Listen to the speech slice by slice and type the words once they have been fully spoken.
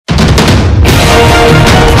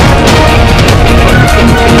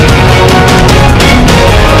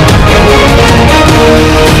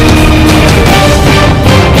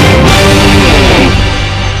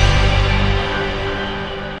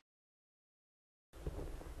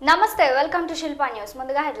నమస్తే welcome to Shilpa news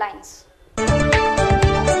ముందుగా headlines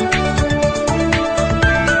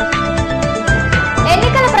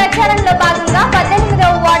ఎన్నికల ప్రచారంలో భాగంగా 18వ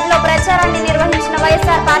వార్డులో ప్రచారాన్ని నిర్వహించిన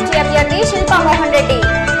వైఎస్ఆర్ పార్టీ అభ్యర్థి శిల్పా మోహన్ రెడ్డి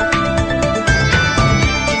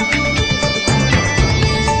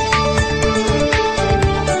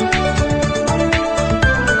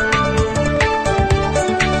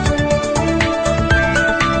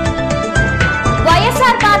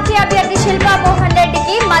అభ్యర్థి శిల్పా మోహన్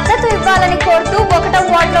రెడ్డికి మద్దతు ఇవ్వాలని కోరుతూ 1వ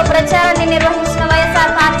వార్డులో ప్రచారాన్ని నిర్వహించిన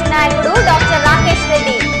వైఎస్ఆర్ పార్టీ నాయకుడు డాక్టర్ రాకేష్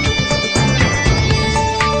రెడ్డి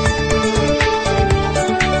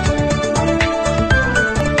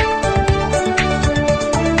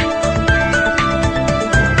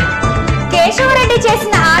కేశవరెడ్డి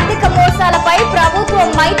చేసిన ఆర్థిక మోసాలపై ప్రభుత్వం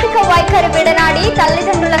నైతిక వైఖరి విడనాడి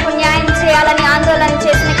తల్లిదండ్రులకు న్యాయం చేయాలని ఆందోళన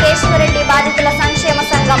చేసిన కేశవరెడ్డి బాధితుల సంక్షేమ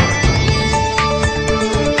సంఘం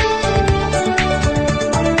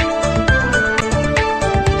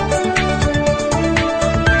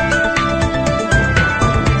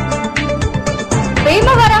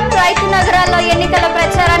భీమవరం రైతు నగరాల్లో ఎన్నికల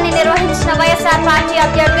ప్రచారాన్ని నిర్వహించిన వైఎస్ఆర్ పార్టీ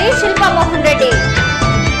అభ్యర్థి శిల్పా మోహన్ రెడ్డి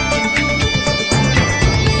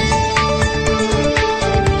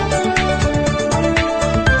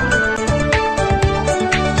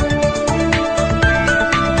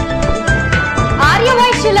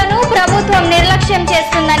ఆర్యవైశ్యులను ప్రభుత్వం నిర్లక్ష్యం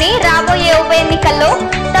చేస్తుందని రాబోయే ఉప ఎన్నికల్లో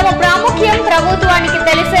తమ ప్రాముఖ్యం ప్రభుత్వానికి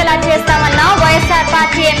తెలిసేలా చేస్తామన్న YSR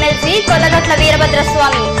party MLC కొల్లగట్ల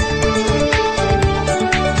Veerabhadraswamy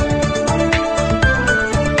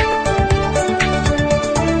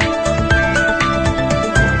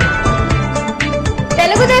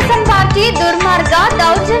Telugu Desam party దుర్మార్గ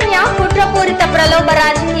దౌర్జన్య కుట్రపూరిత ప్రలోభ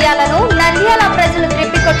రాజకీయాలను నంద్యాల ప్రజలు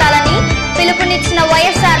త్రిప్పికొట్టాలని పిలుపునిచ్చిన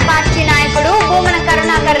వైఎస్ఆర్ పార్టీ నాయకుడు భూమన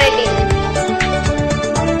కరుణాకర్ రెడ్డి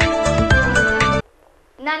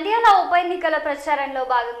నంద్యాల ఉప ఎన్నికల ప్రచారంలో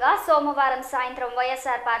భాగంగా సోమవారం సాయంత్రం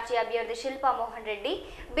వైఎస్ఆర్ పార్టీ అభ్యర్థి శిల్పా మోహన్ రెడ్డి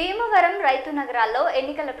భీమవరం రైతు నగరాల్లో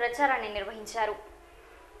ఎన్నికల ప్రచారాన్ని నిర్వహించారు.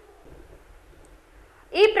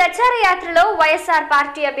 ఈ ప్రచార యాత్రలో వైఎస్ఆర్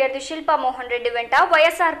పార్టీ అభ్యర్థి శిల్పా మోహన్ రెడ్డి వెంట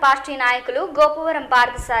వైఎస్ఆర్ పార్టీ నాయకులు గోపవరం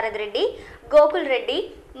పార్థసారథి రెడ్డి, గోకుల్ రెడ్డి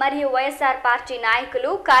మరియు వైఎస్ఆర్ పార్టీ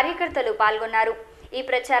నాయకులు కార్యకర్తలు పాల్గొన్నారు. ఈ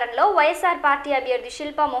ప్రచారంలో వైఎస్ఆర్ పార్టీ అభ్యర్థి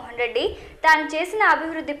శిల్పా మోహన్ రెడ్డి తాను చేసిన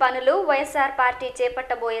అభివృద్ధి పనులు, వైఎస్ఆర్ పార్టీ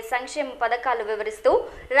చేపట్టబోయే సంక్షేమ పథకాలు వివరిస్తూ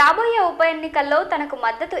రాబోయే ఉప ఎన్నికల్లో తనకు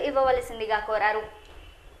మద్దతు ఇవ్వవలసిందిగా కోరారు.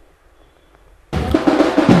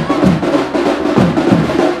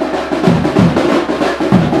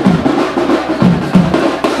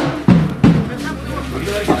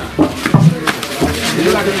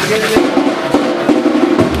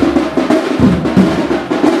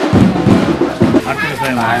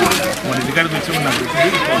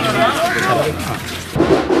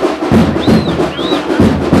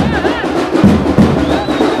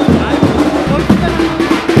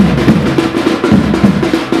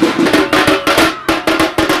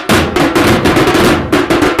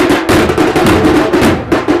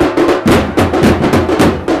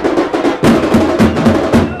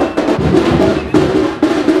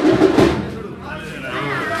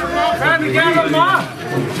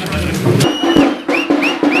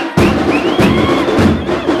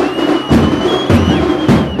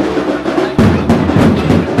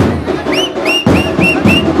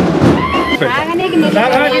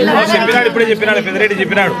 ఇప్పుడే చెప్పినాడు పెద్దరెడ్డి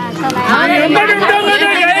చెప్పినాడు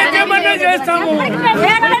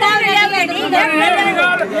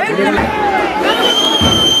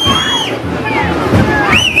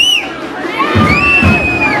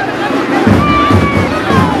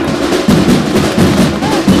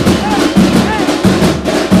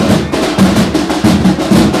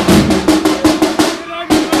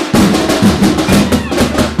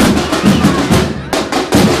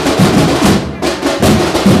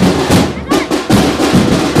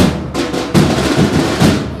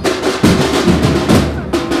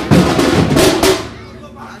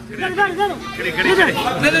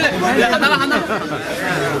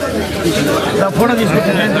ఫోటో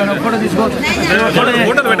తీసుకో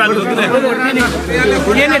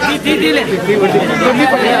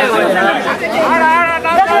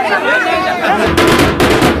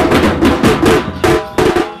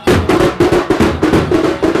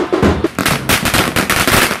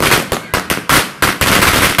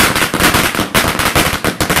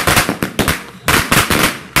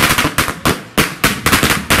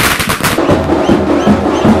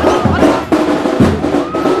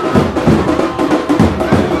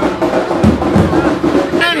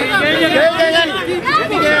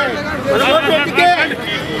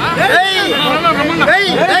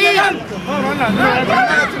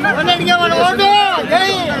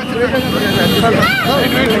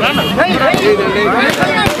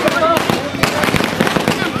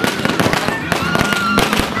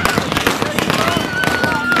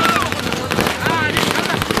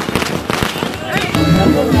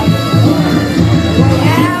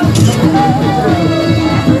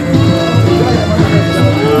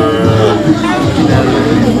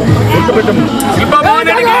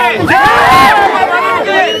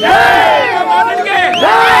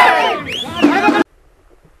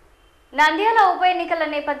నంద్యాల ఉప ఎన్నికల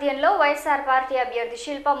నేపథ్యంలో వైఎస్ఆర్ పార్టీ అభ్యర్థి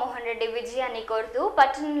శిల్పా మోహన్ రెడ్డి విజయాన్ని కోరుతూ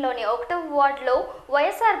పట్టణంలోని 1వ వార్డులో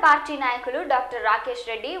వైఎస్ఆర్ పార్టీ నాయకులు డాక్టర్ రాకేష్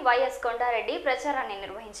రెడ్డి, వైఎస్ కొండారెడ్డి ప్రచారాన్ని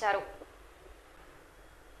నిర్వహించారు.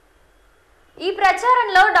 ఈ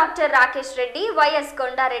ప్రచారంలో డాక్టర్ రాకేష్ రెడ్డి, వైఎస్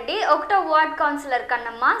కొండారెడ్డి, 1వ వార్డ్ కౌన్సిలర్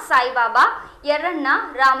కన్నమ్మ, సాయిబాబా, ఎర్రన్న,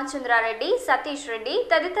 రామచంద్రారెడ్డి, సతీష్ రెడ్డి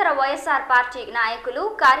తదితర వైఎస్ఆర్ పార్టీ నాయకులు,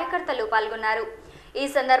 కార్యకర్తలు పాల్గొన్నారు. ఈ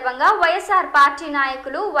సందర్భంగా వైఎస్ఆర్ పార్టీ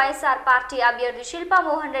నాయకులు వైఎస్ఆర్ పార్టీ అభ్యర్థి శిల్పా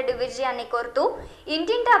మోహన్ రెడ్డి విజయాన్ని కోరుతూ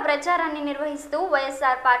ఇంటింటా ప్రచారాన్ని నిర్వహిస్తూ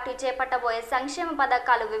వైఎస్ఆర్ పార్టీ చేపట్టబోయే సంక్షేమ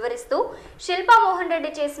పథకాలు వివరిస్తూ శిల్పా మోహన్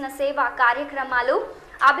రెడ్డి చేసిన సేవా కార్యక్రమాలు,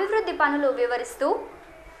 అభివృద్ధి పనులు వివరిస్తూ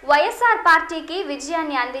వైఎస్ఆర్ పార్టీకి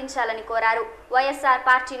విజయాన్ని అందించాలని కోరారు. వైఎస్ఆర్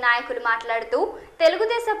పార్టీ నాయకులు మాట్లాడుతూ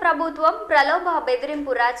తెలుగుదేశం ప్రభుత్వం ప్రలోభ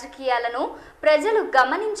బెదిరింపు రాజకీయాలను ప్రజలు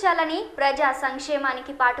గమనించాలని, ప్రజా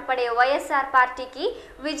సంక్షేమానికి పాటుపడే వైఎస్ఆర్ పార్టీకి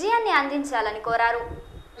విజయాన్ని అందించాలని కోరారు.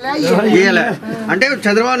 అంటే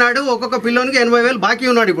చంద్రబాబు నాయుడు ఒక్కొక్క పిల్లోనికి 80,000 బాకీ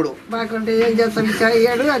ఉన్నాడు. ఇప్పుడు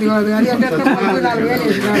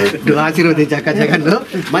ఆశీర్వదించాక జగన్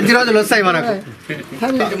మంచి రోజులు వస్తాయి మనకు.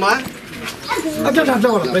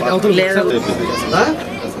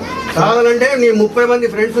 కావాలంటే నీ 30 మంది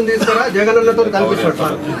ఫ్రెండ్స్ తీసుకురా, జగన్ అన్నతో కల్పిస్తాడు.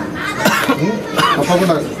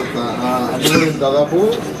 దాదాపు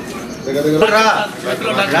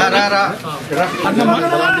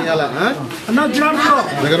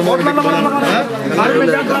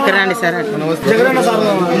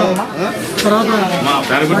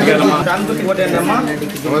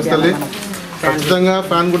నమస్తే. ఖచ్చితంగా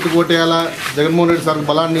ఫ్యాన్ గుర్తు కొట్టేయాలా, జగన్మోహన్ రెడ్డి సార్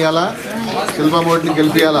బలాన్ని ఇవ్వాలా, శిల్పా మోహన్ని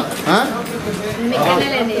గెలిపియాలా.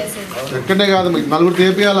 ఎక్కడనే కాదు, మీకు నలుగురు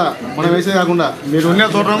తెప్పియాలా, మనం వేసే కాకుండా మీరు ఉన్న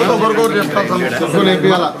ఒకరికొకరు చెప్తారు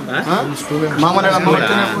వేపియాలా.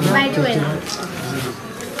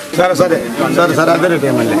 సరే సరే సరే సరే అదే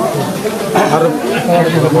రేటు మళ్ళీ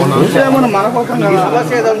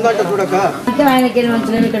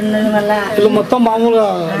మొత్తం మామూలుగా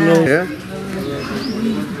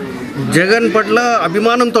జగన్ పట్ల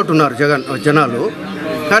అభిమానంతో ఉన్నారు జనాలు.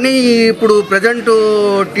 కానీ ఇప్పుడు ప్రజెంట్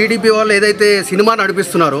టీడీపీ వాళ్ళు ఏదైతే సినిమా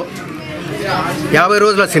నడిపిస్తున్నారో 50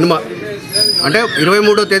 రోజుల సినిమా అంటే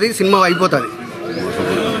 23వ తేదీ సినిమా అయిపోతుంది.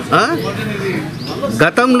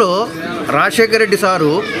 గతంలో రాజశేఖర రెడ్డి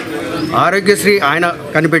సారు ఆరోగ్యశ్రీ ఆయన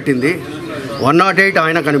కనిపెట్టింది, 108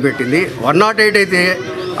 ఆయన కనిపెట్టింది. 108 అయితే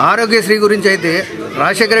ఆరోగ్యశ్రీ గురించి అయితే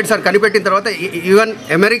రాజశేఖర రెడ్డి సార్ కనిపెట్టిన తర్వాత ఈవెన్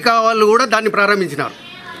అమెరికా వాళ్ళు కూడా దాన్ని ప్రారంభించినారు.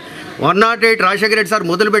 108 రాజశేఖర రెడ్డి సార్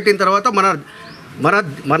మొదలుపెట్టిన తర్వాత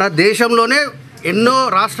మన దేశంలోనే ఎన్నో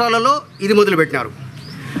రాష్ట్రాలలో ఇది మొదలుపెట్టినారు.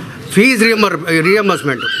 ఫీజు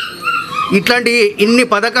రియంబర్స్మెంట్ ఇట్లాంటి ఇన్ని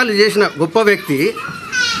పథకాలు చేసిన గొప్ప వ్యక్తి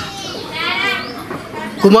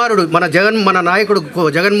కుమారుడు మన నాయకుడు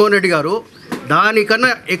జగన్మోహన్ రెడ్డి గారు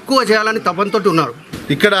దానికన్నా ఎక్కువ చేయాలని తపంతో ఉన్నారు.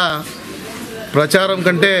 ఇక్కడ ప్రచారం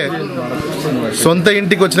కంటే సొంత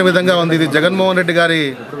ఇంటికి వచ్చిన విధంగా ఉంది. ఇది జగన్మోహన్ రెడ్డి గారి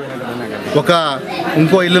ఒక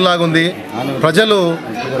ఇంకో ఇల్లులాగా ఉంది. ప్రజలు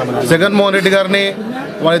జగన్మోహన్ రెడ్డి గారిని,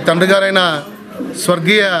 వారి తండ్రి గారైన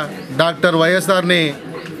స్వర్గీయ డాక్టర్ వైఎస్ఆర్ని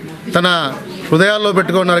తన హృదయాల్లో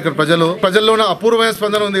పెట్టుకున్నారు. ఇక్కడ ప్రజల్లో ఉన్న అపూర్వమైన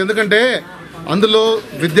స్పందన ఉంది. ఎందుకంటే అందులో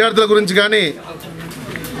విద్యార్థుల గురించి కానీ,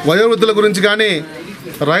 వయోవృద్ధుల గురించి కానీ,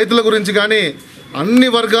 రైతుల గురించి కానీ, అన్ని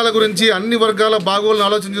వర్గాల గురించి, అన్ని వర్గాల బాగోగులను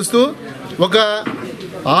ఆలోచన చేస్తూ ఒక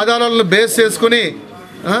ఆధారాలను బేస్ చేసుకొని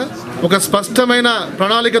ఒక స్పష్టమైన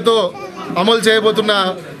ప్రణాళికతో అమలు చేయబోతున్న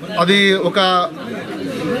అది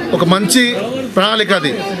ఒక మంచి ప్రణాళిక.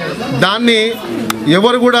 అది దాన్ని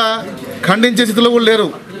ఎవరు కూడా ఖండించే స్థితిలో కూడా లేరు.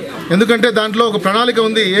 ఎందుకంటే దాంట్లో ఒక ప్రణాళిక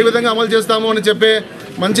ఉంది, ఏ విధంగా అమలు చేస్తాము అని చెప్పే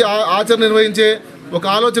మంచి ఆచరణ నిర్వహించే ఒక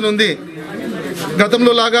ఆలోచన ఉంది.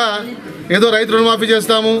 గతంలో లాగా ఏదో రైతు రుణమాఫీ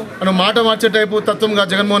చేస్తాము అని మాట మార్చే టైపు తత్వంగా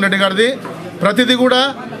జగన్మోహన్ రెడ్డి గారిది. ప్రతిదీ కూడా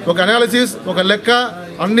ఒక అనాలిసిస్, ఒక లెక్క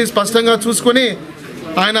అన్నీ స్పష్టంగా చూసుకొని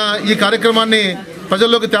ఆయన ఈ కార్యక్రమాన్ని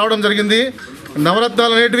ప్రజల్లోకి తేవడం జరిగింది.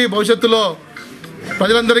 నవరత్నాలు అనేటివి భవిష్యత్తులో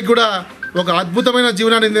ప్రజలందరికీ కూడా ఒక అద్భుతమైన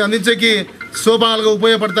జీవనాన్ని అందించేకి సోపానాలుగా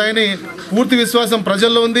ఉపయోగపడతాయని పూర్తి విశ్వాసం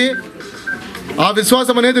ప్రజల్లో ఉంది. ఆ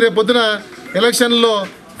విశ్వాసం అనేది రేపు పొద్దున ఎలక్షన్లో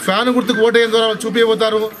ఫ్యాన్ గుర్తుకు ఓటేయడం ద్వారా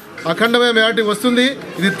చూపించబోతారు. అఖండమైన మెజారిటీ వస్తుంది.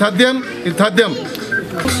 ఇది తథ్యం.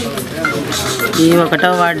 ఈ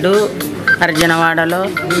 1వ వార్డు హరిజనవాడలో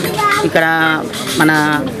ఇక్కడ మన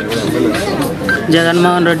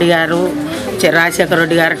జగన్మోహన్ రెడ్డి గారు రాజశేఖర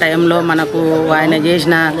రెడ్డి గారి టైంలో మనకు ఆయన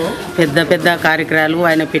చేసిన పెద్ద పెద్ద కార్యక్రమాలు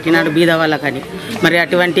ఆయన పెట్టినాడు బీద వాళ్ళకని. మరి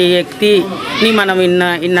అటువంటి వ్యక్తిని మనం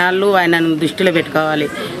ఇన్నాళ్ళు ఆయనను దృష్టిలో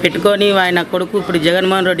పెట్టుకొని ఆయన కొడుకు ఇప్పుడు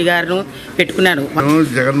జగన్మోహన్ రెడ్డి గారు పెట్టుకున్నాడు.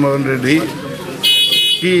 జగన్మోహన్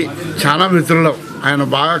రెడ్డికి చాలా మిత్రులు, ఆయన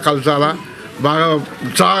బాగా కలసాలా, బాగా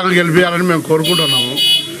ఉత్సాహాలు గెలిపించాలని మేము కోరుకుంటున్నాము.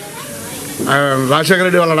 రాజశేఖర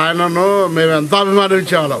రెడ్డి వాళ్ళ ఆయనను మేము ఎంత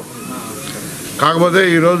అభిమానించేవాళ్ళం. కాకపోతే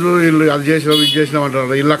ఈరోజు వీళ్ళు అది చేసినాం ఇది చేసినాం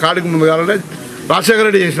అంటారు. ఇళ్ళ కాడికి ముందుగానే రాజశేఖర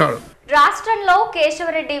రెడ్డి చేసినాడు. రాష్ట్రంలో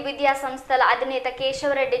కేశవరెడ్డి విద్యా సంస్థల అధినేత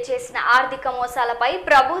కేశవరెడ్డి చేసిన ఆర్థిక మోసాలపై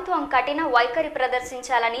ప్రభుత్వం కఠిన వైఖరి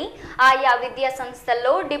ప్రదర్శించాలని, ఆయా విద్యా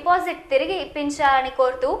సంస్థల్లో డిపాజిట్ తిరిగి ఇప్పించాలని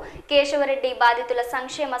కోరుతూ కేశవరెడ్డి బాధితుల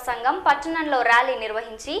సంక్షేమ సంఘం పట్టణంలో ర్యాలీ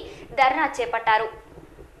నిర్వహించి ధర్నా చేపట్టారు.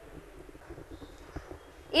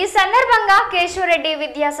 ఈ సందర్భంగా కేశవరెడ్డి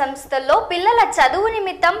విద్యా సంస్థల్లో పిల్లల చదువు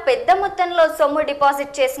నిమిత్తం పెద్ద మొత్తంలో సొమ్ము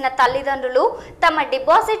డిపాజిట్ చేసిన తల్లిదండ్రులు తమ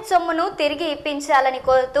డిపాజిట్ సొమ్మును తిరిగి ఇప్పించాలని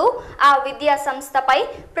కోరుతూ ఆ విద్యా సంస్థపై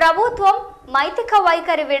ప్రభుత్వం నైతిక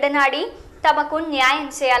వైఖరి విడనాడి తమకు న్యాయం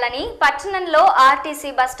చేయాలని పట్టణంలో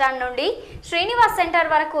ఆర్టీసీ బస్టాండ్ నుండి శ్రీనివాస్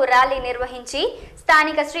సెంటర్ వరకు ర్యాలీ నిర్వహించి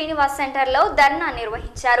స్థానిక శ్రీనివాస్ సెంటర్లో ధర్నా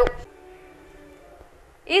నిర్వహించారు.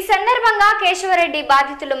 ఈ సందర్భంగా కేశవరెడ్డి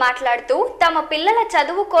బాధితులు మాట్లాడుతూ తమ పిల్లల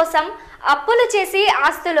చదువు కోసం అప్పులు చేసి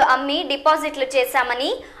ఆస్తులు అమ్మి డిపాజిట్లు చేశామని,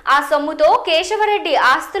 ఆ సొమ్ముతో కేశవరెడ్డి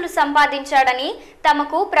ఆస్తులు సంపాదించాడని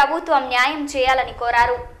తమకు ప్రభుత్వం న్యాయం చేయాలని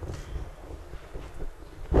కోరారు.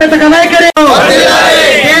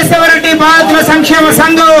 కేశవరెడ్డి బాధితుల సంక్షేమ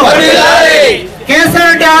సంఘం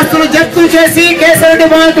కేశవరెడ్డి ఆస్తులు జప్తు చేసి కేశవరెడ్డి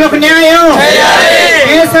బాధితులకు న్యాయం,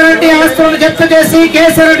 కేశవరెడ్డి ఆస్తులను జప్తు చేసి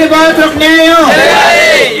కేశవరెడ్డి బాధితులకు న్యాయం,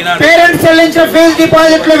 పేరెంట్స్ చెల్లించిన ఫీజు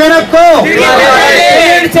డిపాజిట్లు వెనక్కు,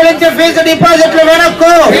 పేరెంట్స్ చెల్లించిన ఫీజు డిపాజిట్లు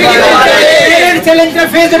వెనక్కు, పేరెంట్స్ చెల్లించిన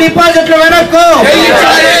ఫీజు డిపాజిట్లు వెనక్కు,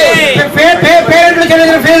 పేరెంట్లు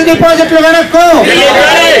చెల్లించిన ఫీజు డిపాజిట్లు వెనక్కు.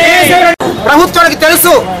 ప్రభుత్వానికి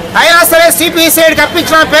తెలుసు, అయినా సరే సిపిసిఐడి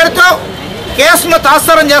కప్పించిన పేరుతో కేసును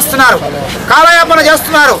తాత్సారం చేస్తున్నారు, కాలయాపన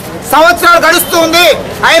చేస్తున్నారు. సంవత్సరాలు గడుస్తూ ఉంది,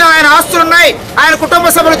 అయినా ఆయన ఆస్తులున్నాయి, ఆయన కుటుంబ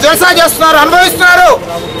సభ్యులు జలసా చేస్తున్నారు, అనుభవిస్తున్నారు.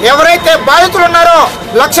 ఎవరైతే బాధితులు ఉన్నారో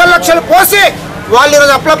లక్షలు పోసి వాళ్ళు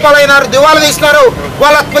ఈరోజు అప్లపాలైనారు, దివాళా తీసినారు.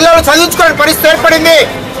 వాళ్ళ పిల్లలు చదివించుకునే పరిస్థితి ఏర్పడింది.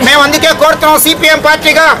 మేము అందుకే కోరుతున్నాం, సిపిఎం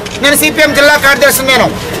పార్టీగా నేను సిపిఎం జిల్లా కార్యదర్శి, నేను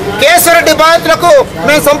కేశవరెడ్డి బాధితులకు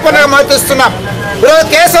మేము సంపూర్ణంగా మద్దతు ఇస్తున్నాం. ఈరోజు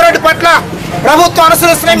కేశవరెడ్డి పట్ల ప్రభుత్వం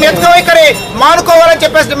అనుసరిస్తున్న మెతక వైఖరి మానుకోవాలని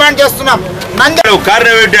చెప్పేసి డిమాండ్ చేస్తున్నాం.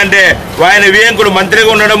 కారణం ఏంటంటే ఆయన వియంకుడు మంత్రిగా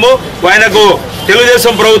ఉండడము, ఆయనకు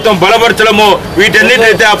తెలుగుదేశం ప్రభుత్వం బలపరచడము,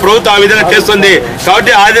 వీటన్నిటైతే ఆ ప్రభుత్వం ఆ విధంగా చేస్తుంది.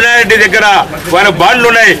 కాబట్టి ఆదినారెడ్డి దగ్గర ఆయన బాండ్లు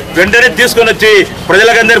ఉన్నాయి, వెంటనే తీసుకొని వచ్చి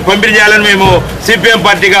ప్రజలకందరికీ పంపిణీ చేయాలని మేము సిపిఎం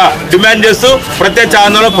పార్టీగా డిమాండ్ చేస్తూ ప్రత్యక్ష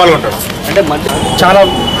ఆందోళనలో పాల్గొంటాం. అంటే చాలా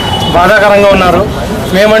బాధాకరంగా ఉన్నారు.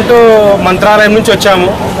 మేమంటూ మంత్రాలయం నుంచి వచ్చాము,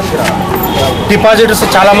 డిపాజిటర్స్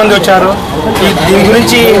చాలామంది వచ్చారు. దీని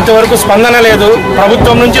గురించి ఇంతవరకు స్పందన లేదు,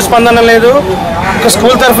 ప్రభుత్వం నుంచి స్పందన లేదు, ఒక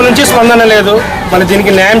స్కూల్ తరఫు నుంచి స్పందన లేదు. మరి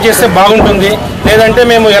దీనికి న్యాయం చేస్తే బాగుంటుంది, లేదంటే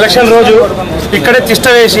మేము ఎలక్షన్ రోజు ఇక్కడే తిష్ట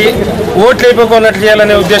వేసి ఓట్లు అయిపోకున్నట్లు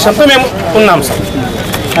చేయాలనే ఉద్దేశంతో మేము ఉన్నాం సార్.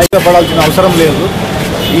 పడాల్సిన అవసరం లేదు.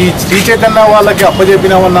 ఈ శ్రీ చైతన్య వాళ్ళకి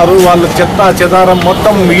అప్పచెప్పినామన్నారు, వాళ్ళ చెత్త చెదారం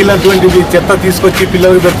మొత్తం మిగిలినటువంటిది చెత్త తీసుకొచ్చి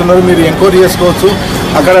పిల్లలకు పెడుతున్నారు. మీరు ఎంక్వైరీ చేసుకోవచ్చు.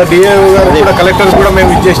 అక్కడ డిఏ గారు కూడా, కలెక్టర్ కూడా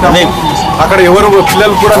మేము ఇచ్చేసినాము. అక్కడ ఎవరు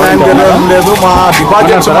పిల్లలు కూడా న్యాయం జరగడం లేదు. మా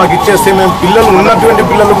డిపాజిట్స్ మాకు ఇచ్చేస్తే మేము పిల్లలు ఉన్నటువంటి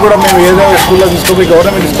పిల్లలు కూడా మేము ఏదో స్కూల్లో తీసుకుపోయి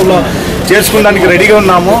గవర్నమెంట్ స్కూల్లో చేర్చుకోవడానికి రెడీగా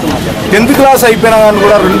ఉన్నాము. 10th క్లాస్ అయిపోయినా కానీ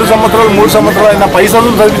కూడా 2 సంవత్సరాలు 3 సంవత్సరాలు అయినా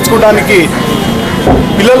పైసలు చదివించుకోవడానికి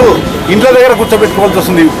పిల్లలు ఇంట్లో దగ్గర కూర్చోబెట్టుకోవాల్సి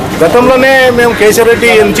వస్తుంది. గతంలోనే మేము కేశవరెడ్డి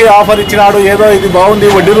నుంచి ఆఫర్ ఇచ్చినాడు, ఏదో ఇది బాగుంది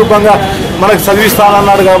వడ్డీ రూపంగా మనకు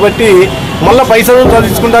చదివిస్తానన్నాడు. కాబట్టి మళ్ళీ పైసలు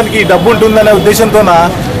చదివించుకోవడానికి డబ్బు ఉంటుందనే ఉద్దేశంతోన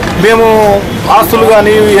మేము ఆస్తులు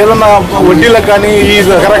కానీ ఏదన్నా వడ్డీలకు కానీ ఈ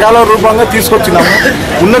రకరకాల రూపంగా తీసుకొచ్చినాము.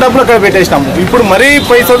 ఉన్న డబ్బులు అక్కడ పెట్టేసినాము. ఇప్పుడు మరీ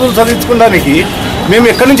పైసలు చదివించుకోవడానికి మేము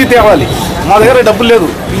ఎక్కడి నుంచి తేవాలి? మా దగ్గర డబ్బులు లేదు,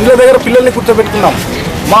 ఇంట్లో దగ్గర పిల్లల్ని కూర్చోబెట్టుకున్నాం.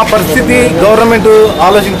 మా పరిస్థితి గవర్నమెంట్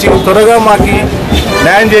ఆలోచించి త్వరగా మాకు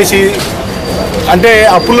న్యాయం చేసి, అంటే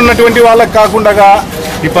అప్పులు ఉన్నటువంటి వాళ్ళకి కాకుండా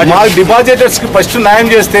మా డిపాజిటర్స్కి ఫస్ట్ న్యాయం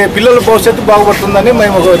చేస్తే పిల్లల భవిష్యత్తు బాగుపడుతుందని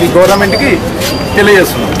మేము గవర్నమెంట్కి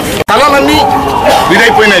తెలియజేస్తున్నాం. స్థలాలన్నీ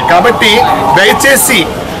విరైపోయినాయి కాబట్టి దయచేసి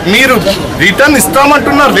మీరు రిటర్న్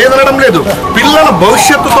ఇస్తామంటున్నారు, లేదనడం లేదు. పిల్లల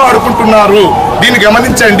భవిష్యత్తుతో ఆడుకుంటున్నారు, దీన్ని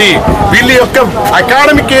గమనించండి. వీళ్ళ యొక్క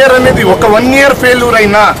అకాడమిక్ ఇయర్ అనేది ఒక 1 year ఫెయిల్యూర్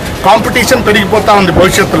అయినా కాంపిటీషన్ పెరిగిపోతా ఉంది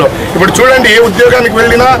భవిష్యత్తులో. ఇప్పుడు చూడండి, ఏ ఉద్యోగానికి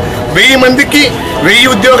వెళ్ళినా 1000 మందికి 1000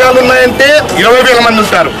 ఉద్యోగాలు ఉన్నాయంటే 20,000 మంది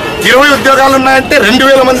ఉంటారు. 20 ఉద్యోగాలు ఉన్నాయంటే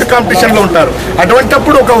 2000 మంది కాంపిటీషన్లో ఉంటారు.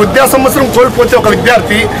 అటువంటిప్పుడు ఒక విద్యా సంవత్సరం కోల్పోతే ఒక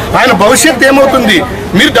విద్యార్థి ఆయన భవిష్యత్తు ఏమవుతుంది?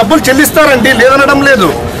 మీరు డబ్బులు చెల్లిస్తారండి, లేదనడం లేదు,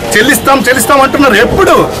 చెల్లిస్తాం అంటున్నారు.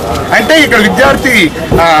 ఎప్పుడు అంటే ఇక్కడ విద్యార్థి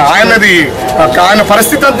ఆయన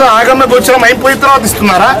పరిస్థితి అంతా ఆగమ్య గోచరం అయిపోయిన తర్వాత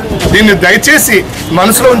ఇస్తున్నారా? దీన్ని దయచేసి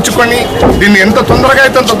మనసులో ఉంచుకొని దీన్ని ఎంత తొందరగా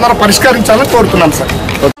అయితే అంత తొందరగా పరిష్కరించాలని కోరుతున్నాం సార్.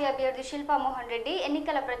 అభ్యర్థి శిల్పా మోహన్ రెడ్డి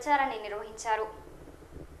ఎన్నికల ప్రచారాన్ని నిర్వహించారు.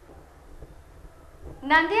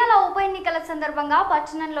 నంద్యాల ఉప ఎన్నికల సందర్భంగా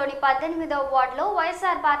పట్టణంలోని 18వ వార్డులో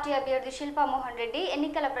వైఎస్ఆర్ పార్టీ అభ్యర్థి శిల్పా మోహన్ రెడ్డి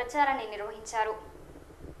ఎన్నికల ప్రచారాన్ని నిర్వహించారు.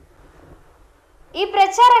 ఈ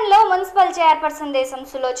ప్రచారంలో మున్సిపల్ చైర్పర్సన్ దేశం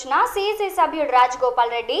సులోచన, సిఇసి సభ్యుడు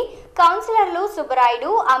రాజగోపాల్ రెడ్డి, కౌన్సిలర్లు సుబ్బరాయుడు,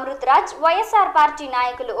 అమృతరాజ్, వైఎస్ఆర్ పార్టీ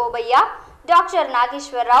నాయకులు ఓబయ్య, డాక్టర్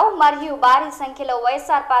నాగేశ్వరరావు మరియు భారీ సంఖ్యలో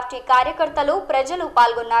వైఎస్ఆర్ పార్టీ కార్యకర్తలు, ప్రజలు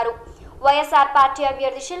పాల్గొన్నారు. వైఎస్ఆర్ పార్టీ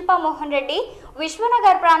అభ్యర్థి శిల్పా మోహన్ రెడ్డి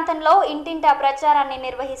విశ్వనగర్ ప్రాంతంలో ఇంటింటా ప్రచారాన్ని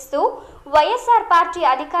నిర్వహిస్తూ వైఎస్ఆర్ పార్టీ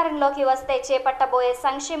అధికారంలోకి వస్తే చేపట్టబోయే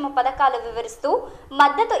సంక్షేమ పథకాలు వివరిస్తూ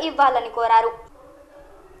మద్దతు ఇవ్వాలని కోరారు.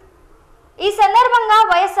 ఈ సందర్భంగా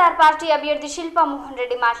వైఎస్ఆర్ పార్టీ అభ్యర్థి శిల్పా మోహన్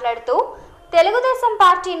రెడ్డి మాట్లాడుతూ తెలుగుదేశం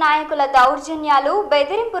పార్టీ నాయకుల దౌర్జన్యాలు,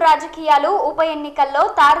 బెదిరింపు రాజకీయాలు ఉప ఎన్నికల్లో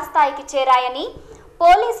తారస్థాయికి చేరాయని,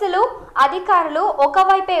 పోలీసులు అధికారులు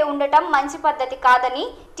ఒకవైపే ఉండటం మంచి పద్ధతి కాదని,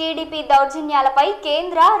 టీడీపీ దౌర్జన్యాలపై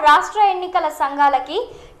కేంద్ర రాష్ట్ర ఎన్నికల సంఘాలకి,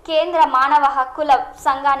 కేంద్ర మానవ హక్కుల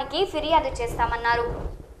సంఘానికి ఫిర్యాదు చేస్తామన్నారు.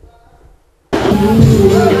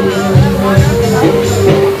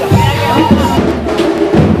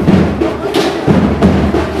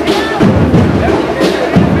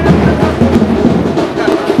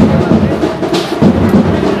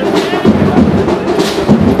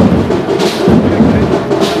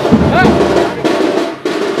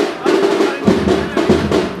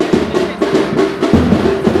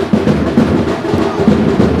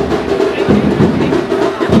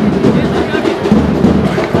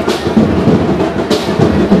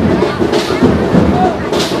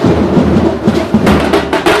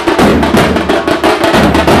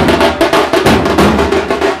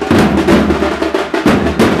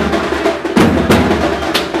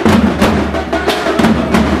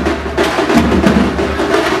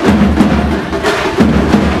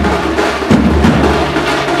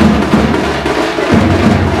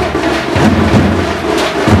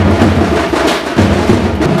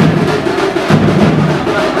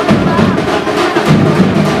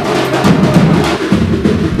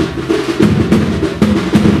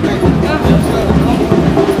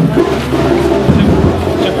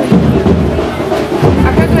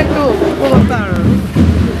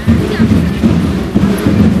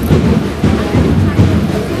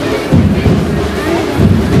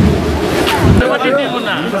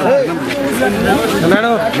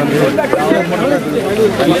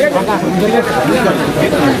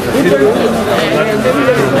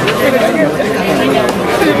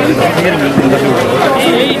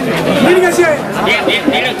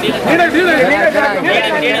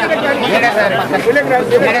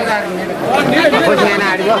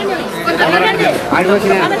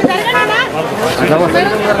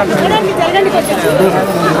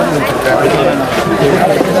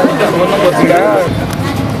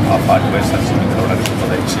 ఆ పార్టీ వైఎస్ఆర్సీపీ కలవడానికి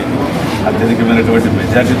మొదలైంది. అత్యధికమైనటువంటి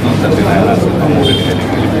మెజార్టీతో తండ్రి నాయన శిల్పామోహన్ రెడ్డి గారిని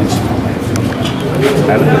గెలిపించి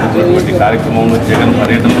ఆయన జరుగుతున్నటువంటి కార్యక్రమంలో జగన్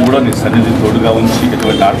పర్యటనలు కూడా నీ సన్నిధి తోడుగా ఉంచి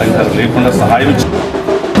ఎటువంటి ఆటంకాలు లేకుండా సహాయం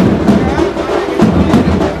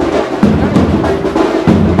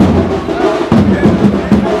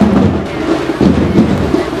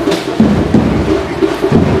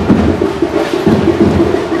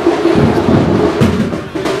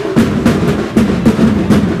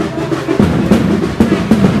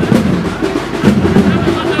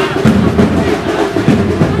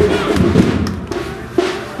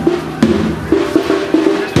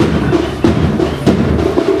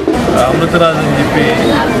అమృతరాజు అని చెప్పి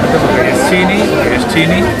ఒక ఎస్సీని, ఒక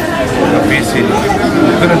ఎస్టీని, ఒక బీసీని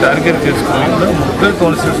ముగ్గురిని టార్గెట్ చేసుకుని కూడా ముగ్గురు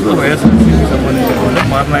కౌన్సిలర్స్లో వైఎస్ఆర్సీకి సంబంధించినటువంటి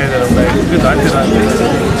మారణాయుధాలు ఉన్నాయి. రాత్రి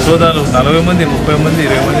సోదాలు 40 మంది, 30 మంది,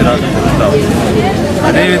 20 మంది రాసుకుంటారు.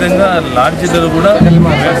 అదేవిధంగా లాడ్జీలలో కూడా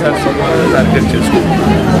వైఎస్ఆర్సీకి టార్గెట్ చేసుకుంటారు.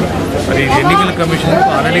 మరి ఎన్నికల కమిషన్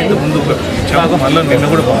ఆల్రెడీ ముందు ఇచ్చాము, మళ్ళీ నిన్న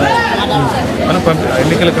కూడా మనం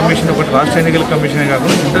ఎన్నికల కమిషన్ ఒకటి రాష్ట్ర ఎన్నికల కమిషనే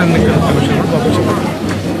కాకుండా సెంట్రల్ ఎన్నికల కమిషన్ కూడా పంపించాము.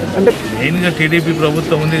 అంటే మెయిన్గా టీడీపీ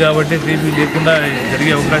ప్రభుత్వం ఉంది కాబట్టి టీడీపీ లేకుండా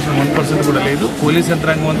జరిగే అవకాశం 1% కూడా లేదు. పోలీస్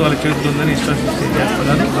యంత్రాంగం అంతా వాళ్ళ చేతులు ఉందని ఇష్టం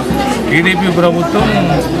చేస్తున్నారు. టీడీపీ ప్రభుత్వం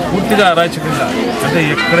పూర్తిగా అరాచకంగా, అంటే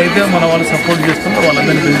ఎక్కడైతే మన వాళ్ళు సపోర్ట్ చేస్తుందో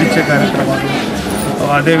వాళ్ళందరినీ బెదిరించే కార్యక్రమాలు,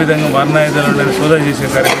 అదేవిధంగా వర్ణాయుధాలను సోదా చేసే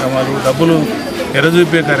కార్యక్రమాలు, డబ్బులు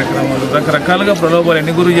ఎర్రజూపే కార్యక్రమాలు, రకరకాలుగా ప్రలోభాలు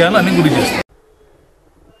ఎన్ని గురి చేయాలో అన్ని గురి చేస్తారు.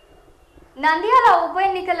 నంద్యాల ఉప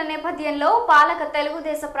ఎన్నికల నేపథ్యంలో పాలక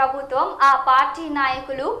తెలుగుదేశం ప్రభుత్వం ఆ పార్టీ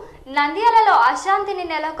నాయకులు నంద్యాలలో అశాంతిని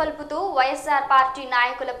నెలకొల్పుతూ వైఎస్ఆర్ పార్టీ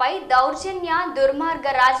నాయకులపై దౌర్జన్య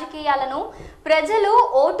దుర్మార్గ రాజకీయాలను ప్రజలు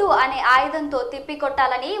ఓటు అనే ఆయుధంతో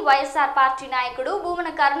తిప్పికొట్టాలని వైఎస్ఆర్ పార్టీ నాయకుడు భూమన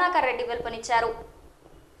కరుణాకర్ రెడ్డి పిలుపునిచ్చారు.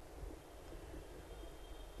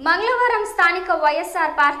 మంగళవారం స్థానిక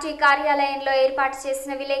వైఎస్ఆర్ పార్టీ కార్యాలయంలో ఏర్పాటు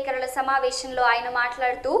చేసిన విలేకరుల సమావేశంలో ఆయన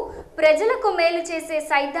మాట్లాడుతూ ప్రజలకు మేలు చేసే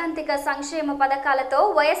సైద్ధాంతిక సంక్షేమ పథకాలతో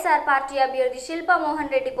వైఎస్ఆర్ పార్టీ అభ్యర్థి శిల్పా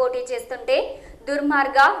మోహన్ రెడ్డి పోటీ చేస్తుంటే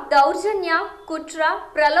దుర్మార్గ దౌర్జన్య కుట్ర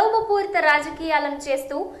ప్రలోభపూరిత రాజకీయాలను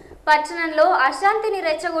చేస్తూ పట్టణంలో అశాంతిని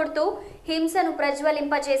రెచ్చగొడుతూ హింసను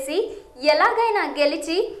ప్రజ్వలింపజేసి ఎలాగైనా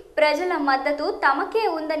గెలిచి ప్రజల మద్దతు తమకే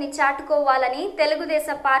ఉందని చాటుకోవాలని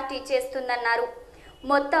తెలుగుదేశం పార్టీ చేస్తుందన్నారు.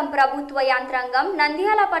 మొత్తం ప్రభుత్వ యంత్రాంగం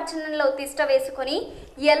నంద్యాల పట్టణంలో తిష్ట వేసుకుని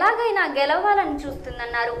ఎలాగైనా గెలవాలని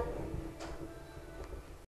చూస్తుందన్నారు.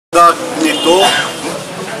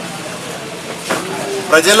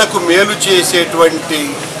 ప్రజలకు మేలు చేసేటువంటి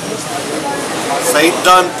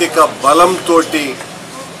సైద్ధాంతిక బలంతో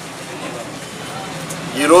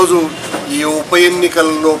ఈరోజు ఈ ఉప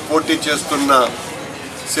ఎన్నికల్లో పోటీ చేస్తున్న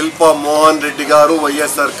శిల్పా మోహన్ రెడ్డి గారు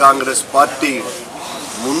వైఎస్ఆర్ కాంగ్రెస్ పార్టీ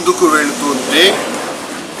ముందుకు వెళుతుంటే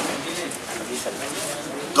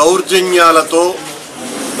దౌర్జన్యాలతో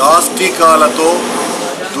దాష్టికాలతో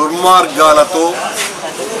దుర్మార్గాలతో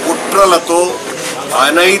కుట్రలతో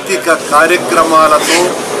అనైతిక కార్యక్రమాలతో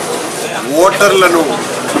ఓటర్లను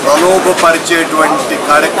ప్రలోభపరిచేటువంటి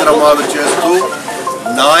కార్యక్రమాలు చేస్తూ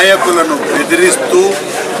నాయకులను బెదిరిస్తూ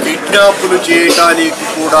కిడ్నాపులు చేయడానికి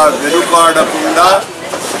కూడా వెనుకాడకుండా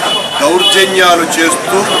దౌర్జన్యాలు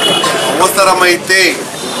చేస్తూ అవసరమైతే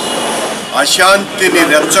అశాంతిని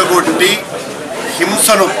రెచ్చగొట్టి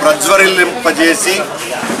హింసను ప్రజ్వలింపజేసి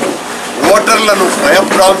ఓటర్లను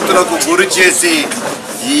భయభ్రాంతులకు గురి చేసి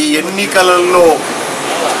ఈ ఎన్నికలలో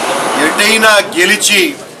ఎటైనా గెలిచి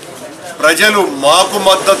ప్రజలు మాకు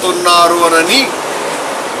మద్దతున్నారు అని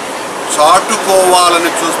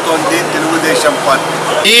చాటుకోవాలని చూస్తోంది తెలుగుదేశం పార్టీ.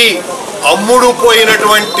 ఈ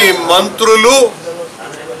అమ్ముడుపోయినటువంటి మంత్రులు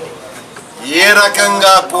ఏ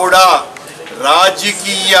రకంగా కూడా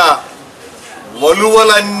రాజకీయ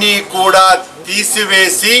వలువలన్నీ కూడా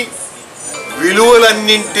తీసివేసి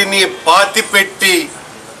విలువలన్నింటినీ పాతిపెట్టి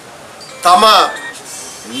తమ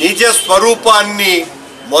నిజ స్వరూపాన్ని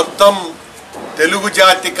మొత్తం తెలుగు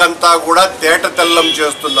జాతికంతా కూడా తేటతెల్లం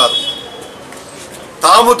చేస్తున్నారు.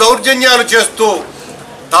 తాము దౌర్జన్యాలు చేస్తూ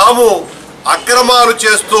తాము అక్రమాలు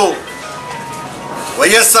చేస్తూ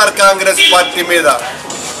వైఎస్ఆర్ కాంగ్రెస్ పార్టీ మీద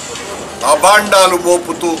అభాండాలు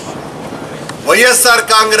మోపుతూ వైఎస్ఆర్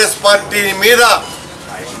కాంగ్రెస్ పార్టీ మీద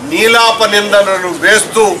నీలాప నిందనలు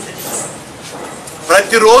వేస్తూ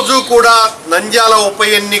ప్రతిరోజు కూడా నంద్యాల ఉప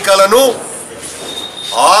ఎన్నికలను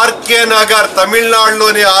ఆర్కే నగర్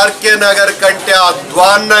తమిళనాడులోని ఆర్కే నగర్ కంటే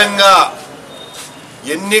అధ్వాన్నంగా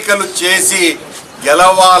ఎన్నికలు చేసి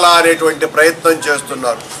గెలవాలా అనేటువంటి ప్రయత్నం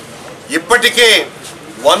చేస్తున్నారు. ఇప్పటికే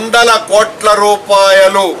వందల కోట్ల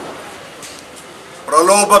రూపాయలు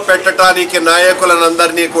ప్రలోభ పెట్టడానికి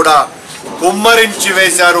నాయకులనందరినీ కూడా కుమ్మరించి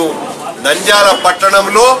వేశారు. నంద్యాల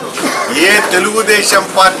పట్టణంలో ఏ తెలుగుదేశం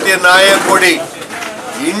పార్టీ నాయకుడి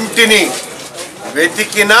ఇంటిని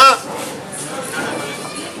వెతికినా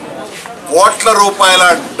కోట్ల రూపాయల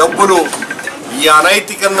డబ్బులు ఈ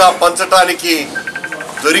అనైతికంగా పంచడానికి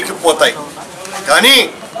దొరికిపోతాయి. కానీ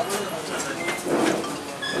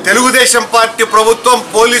తెలుగుదేశం పార్టీ ప్రభుత్వం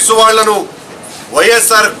పోలీసు వాళ్లను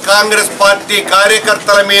వైఎస్ఆర్ కాంగ్రెస్ పార్టీ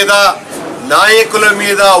కార్యకర్తల మీద నాయకుల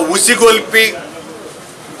మీద ఉసిగొల్పి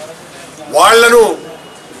వాళ్లను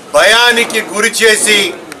భయానికి గురి చేసి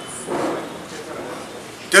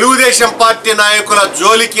తెలుగుదేశం పార్టీ నాయకుల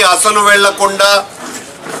జోలికి అసలు వెళ్లకుండా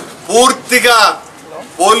పూర్తిగా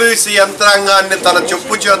పోలీసు యంత్రాంగాన్ని తన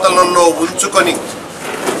చెప్పు చేతలలో ఉంచుకొని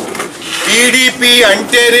టీడీపీ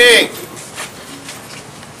అంటేనే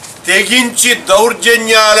తెగించి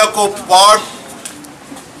దౌర్జన్యాలకు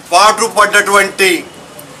పాటుపడ్డటువంటి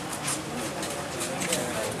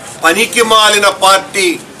పనికి మాలిన పార్టీ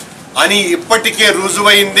అని ఇప్పటికే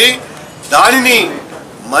రుజువైంది. దానిని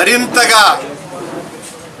మరింతగా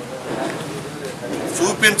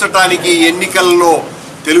చూపించటానికి ఎన్నికల్లో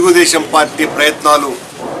తెలుగుదేశం పార్టీ ప్రయత్నాలు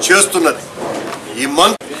చేస్తున్నది. ఈ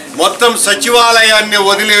మొత్తం సచివాలయాన్ని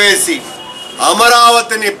వదిలివేసి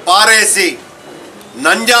అమరావతిని పారేసి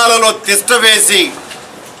నంద్యాలలో తిష్ట వేసి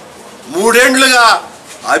 3 ఏళ్లుగా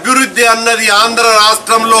అభివృద్ధి అన్నది ఆంధ్ర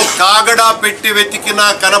రాష్ట్రంలో కాగడా పెట్టి వెతికినా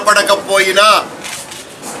కనపడకపోయినా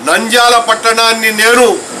నంద్యాల పట్టణాన్ని నేను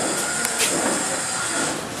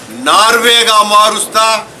నార్వేగా మారుస్తా,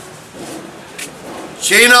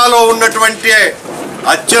 చైనాలో ఉన్నటువంటి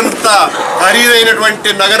అత్యంత ఖరీదైనటువంటి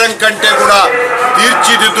నగరం కంటే కూడా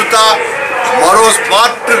తీర్చిదిద్దుతా మరో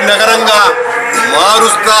స్మార్ట్ నగరంగా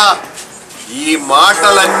మారుస్తా ఈ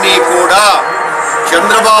మాటలన్నీ కూడా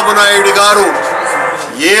చంద్రబాబు నాయుడు గారు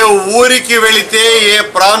ఏ ఊరికి వెళితే ఏ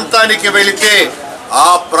ప్రాంతానికి వెళితే ఆ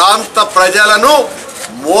ప్రాంత ప్రజలను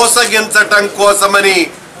మోసగించటం కోసమని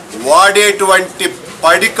వాడేటువంటి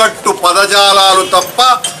పడికట్టు పదజాలాలు తప్ప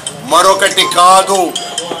మరొకటి కాదు.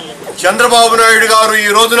 చంద్రబాబు నాయుడు గారు ఈ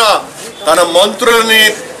రోజున తన మంత్రులని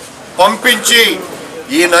పంపించి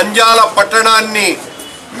ఈ నంద్యాల పట్టణాన్ని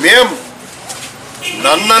మేం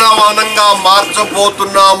నందనవనంగా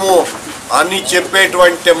మార్చబోతున్నాము అని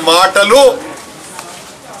చెప్పేటువంటి మాటలు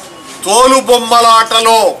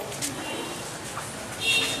తోలుబొమ్మలాటలో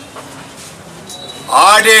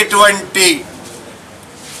ఆడేటువంటి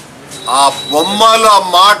ఆ బొమ్మల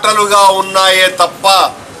మాటలుగా ఉన్నాయే తప్ప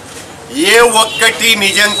ఏ ఒక్కటి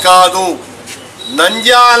నిజం కాదు.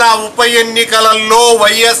 నంద్యాల ఉప ఎన్నికలలో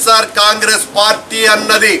వైఎస్ఆర్ కాంగ్రెస్ పార్టీ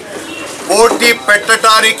అన్నది పోటీ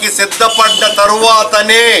పెట్టడానికి సిద్ధపడ్డ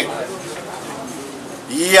తరువాతనే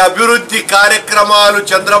ఈ అభివృద్ధి కార్యక్రమాలు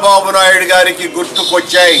చంద్రబాబు నాయుడు గారికి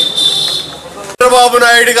గుర్తుకొచ్చాయి. చంద్రబాబు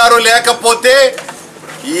నాయుడు గారు లేకపోతే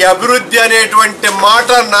ఈ అభివృద్ధి అనేటువంటి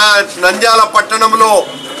మాట నంద్యాల పట్టణంలో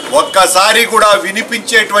ఒక్కసారి కూడా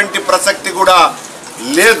వినిపించేటువంటి ప్రసక్తి కూడా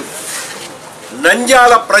లేదు.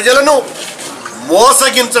 నంద్యాల ప్రజలను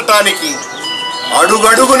మోసగించటానికి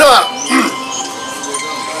అడుగడుగున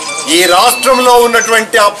ఈ రాష్ట్రంలో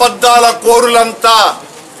ఉన్నటువంటి అబద్ధాల కోరులంతా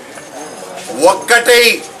ఒక్కటై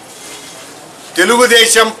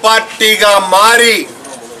తెలుగుదేశం పార్టీగా మారి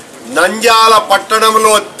నంద్యాల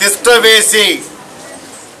పట్టణంలో తిష్ట వేసి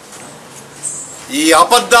ఈ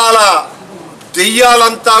అబద్ధాల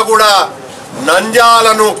దెయ్యాలంతా కూడా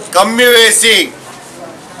నంద్యాలను కమ్మివేసి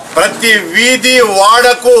ప్రతి వీధి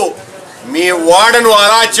వాడకు మీ వాడను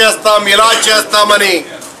అలా చేస్తాం ఇలా చేస్తామని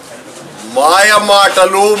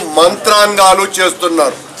మాయమాటలు మంత్రాంగాలు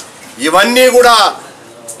చేస్తున్నారు. ఇవన్నీ కూడా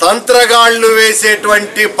తంత్రగాళ్ళు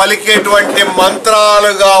వేసేటువంటి పలికేటువంటి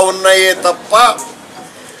మంత్రాలుగా ఉన్నాయే తప్ప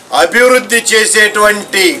అభివృద్ధి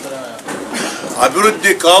చేసేటువంటి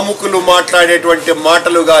అభివృద్ధి కాముకులు మాట్లాడేటువంటి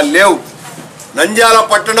మాటలుగా లేవు. నంద్యాల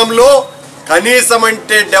పట్టణంలో కనీసం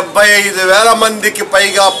అంటే 75,000 మందికి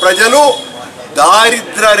పైగా ప్రజలు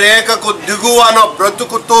దారిద్ర రేఖకు దిగువన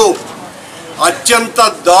బ్రతుకుతూ అత్యంత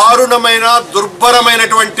దారుణమైన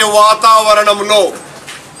దుర్భరమైనటువంటి వాతావరణంలో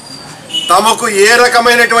తమకు ఏ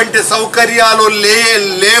రకమైనటువంటి సౌకర్యాలు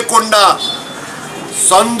లేకుండా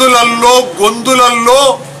సందులల్లో గొంతులల్లో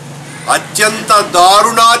అత్యంత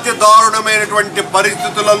దారుణాతి దారుణమైనటువంటి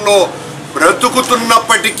పరిస్థితులలో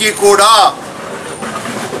బ్రతుకుతున్నప్పటికీ కూడా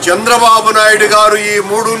చంద్రబాబు నాయుడు గారు ఈ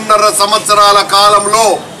 3.5 సంవత్సరాల కాలంలో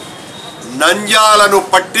నంద్యాలను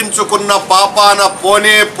పట్టించుకున్న పాపాన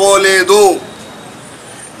పోనే పోలేదు.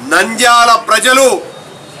 నంద్యాల ప్రజలు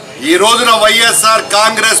ఈ రోజున వైఎస్ఆర్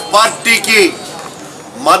కాంగ్రెస్ పార్టీకి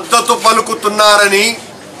మద్దతు పలుకుతున్నారని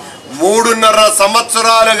 3.5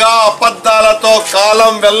 సంవత్సరాలుగా అబద్ధాలతో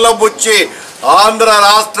కాలం వెళ్ళబుచ్చి ఆంధ్ర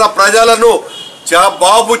రాష్ట్ర ప్రజలను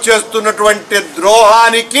బాబు చేస్తున్నటువంటి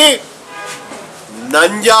ద్రోహానికి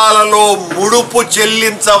నంద్యాలలో ముడుపు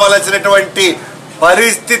చెల్లించవలసినటువంటి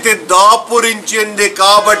పరిస్థితి దాపురించింది.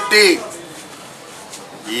 కాబట్టి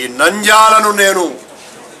ఈ నంద్యాలను నేను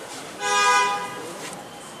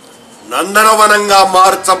నందనవనంగా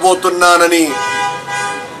మార్చబోతున్నానని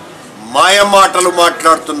మాయమాటలు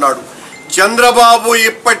మాట్లాడుతున్నాడు చంద్రబాబు.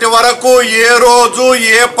 ఇప్పటి వరకు ఏ రోజు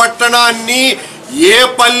ఏ పట్టణాన్ని ఏ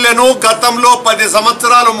పల్లెను గతంలో 10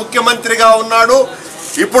 సంవత్సరాలు ముఖ్యమంత్రిగా ఉన్నాడు,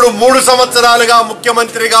 ఇప్పుడు 3 సంవత్సరాలుగా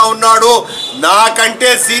ముఖ్యమంత్రిగా ఉన్నాడు. నాకంటే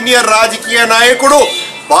సీనియర్ రాజకీయ నాయకుడు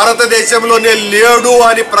భారతదేశంలోనే లేడు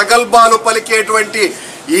అని ప్రగల్భాలు పలికేటువంటి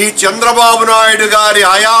ఈ చంద్రబాబు నాయుడు గారి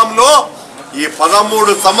హయాంలో ఈ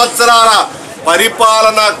 13 సంవత్సరాల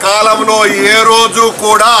పరిపాలనా కాలంలో ఏ రోజు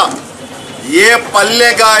కూడా ఏ పల్లె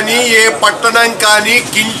కానీ ఏ పట్టణం కానీ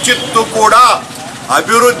కించిత్తు కూడా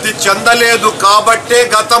అభివృద్ధి చెందలేదు. కాబట్టే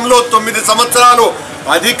గతంలో 9 సంవత్సరాలు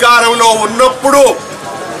అధికారంలో ఉన్నప్పుడు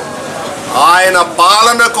ఆయన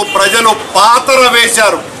పాలనకు ప్రజలు పాతర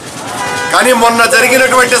వేశారు. కానీ మొన్న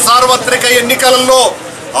జరిగినటువంటి సార్వత్రిక ఎన్నికలలో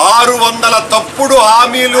 600 తప్పుడు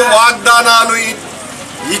హామీలు వాగ్దానాలు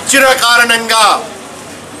ఇచ్చిన కారణంగా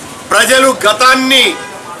ప్రజలు గతాన్ని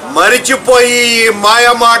మరిచిపోయి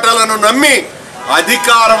మాయమాటలను నమ్మి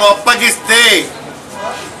అధికారం అప్పగిస్తే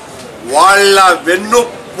వాళ్ళ వెన్ను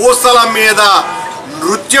పూసల మీద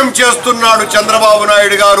నృత్యం చేస్తున్నాడు చంద్రబాబు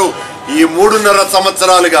నాయుడు గారు. ఈ 3.5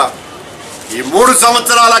 సంవత్సరాలుగా ఈ 3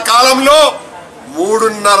 సంవత్సరాల కాలంలో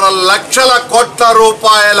 3.5 లక్షల కోట్ల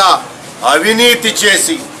రూపాయల అవినీతి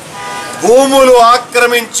చేసి భూములు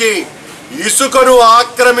ఆక్రమించి, ఇసుకను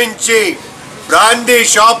ఆక్రమించి, బ్రాండీ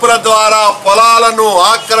షాపుల ద్వారా పొలాలను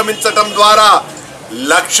ఆక్రమించటం ద్వారా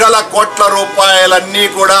లక్షల కోట్ల రూపాయలన్నీ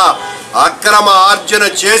కూడా అక్రమ ఆర్జన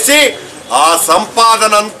చేసి ఆ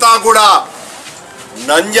సంపాదనంతా కూడా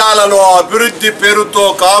నంద్యాలలో అభివృద్ధి పేరుతో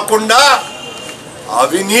కాకుండా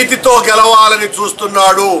అవినీతితో గెలవాలని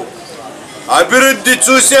చూస్తున్నాడు. అభివృద్ధి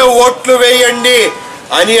చూసే ఓట్లు వేయండి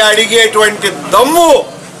అని అడిగేటువంటి దమ్ము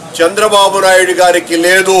చంద్రబాబు నాయుడు గారికి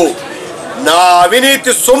లేదు. నా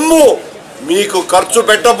అవినీతి సొమ్ము మీకు ఖర్చు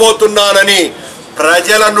పెట్టబోతున్నానని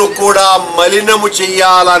ప్రజలను కూడా మలినము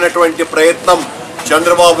చెయ్యాలన్నటువంటి ప్రయత్నం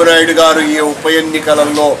చంద్రబాబు నాయుడు గారు ఈ ఉప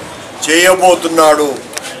ఎన్నికలలో చేయబోతున్నాడు.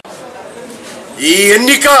 ఈ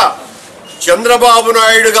ఎన్నిక చంద్రబాబు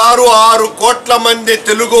నాయుడు గారు 6 కోట్ల మంది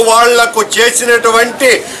తెలుగు వాళ్లకు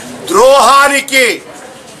చేసినటువంటి ద్రోహానికి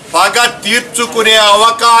పగ తీర్చుకునే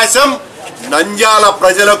అవకాశం నంద్యాల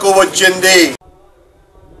ప్రజలకు వచ్చింది.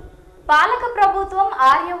 పాలక ప్రభుత్వం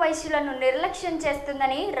ఆర్యవైశ్యులను నిర్లక్ష్యం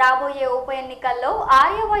చేస్తుందని రాబోయే ఉప ఎన్నికల్లో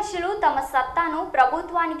ఆర్యవైశ్యులు తమ సత్తాను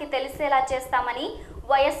ప్రభుత్వానికి తెలిసేలా చేస్తామని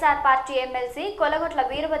వైఎస్ఆర్ పార్టీ ఎమ్మెల్సీ కొలగొట్ల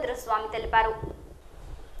వీరభద్రస్వామి తెలిపారు.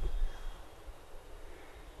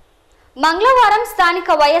 మంగళవారం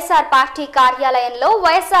స్థానిక వైఎస్ఆర్ పార్టీ కార్యాలయంలో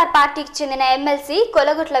వైఎస్ఆర్ పార్టీకి చెందిన ఎమ్మెల్సీ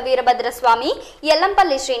కొలగొట్ల వీరభద్రస్వామి,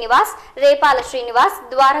 ఎల్లంపల్లి శ్రీనివాస్, రేపాల శ్రీనివాస్,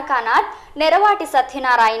 ద్వారకానాథ్, నెరవాటి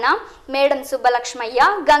సత్యనారాయణ, మేడం సుబ్బలక్ష్మయ్య,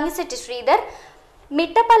 గంగిశెట్టి శ్రీధర్,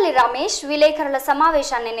 మిట్టపల్లి రమేష్ విలేకరుల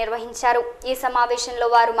సమావేశాన్ని నిర్వహించారు. ఈ సమావేశంలో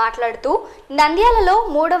వారు మాట్లాడుతూ నంద్యాలలో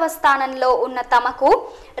 3వ స్థానంలో ఉన్న తమకు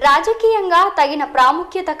రాజకీయంగా తగిన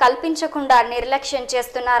ప్రాముఖ్యత కల్పించకుండా నిర్లక్ష్యం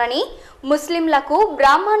చేస్తున్నారని, ముస్లింలకు,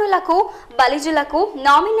 బ్రాహ్మణులకు, బలిజులకు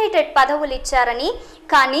నామినేటెడ్ పదవులు ఇచ్చారని,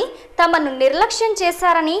 కానీ తమను నిర్లక్ష్యం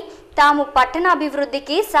చేశారని, తాము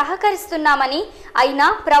పట్టణాభివృద్ధికి సహకరిస్తున్నామని, అయినా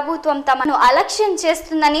ప్రభుత్వం తమను అలక్ష్యం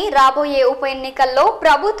చేస్తుందని, రాబోయే ఉప ఎన్నికల్లో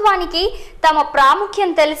ప్రభుత్వానికి తమ ప్రాముఖ్యం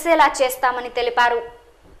తెలిసేలా చేస్తామని తెలిపారు.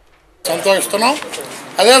 సంతోషిస్తున్నాం.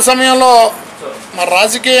 అదే సమయంలో మరి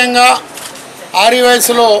రాజకీయంగా ఆర్య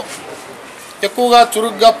వయసులో ఎక్కువగా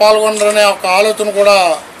చురుగ్గా పాల్గొనరనే ఒక ఆలోచన కూడా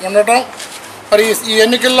ఉండటం, మరి ఈ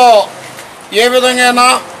ఎన్నికల్లో ఏ విధంగా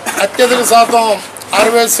అత్యధిక శాతం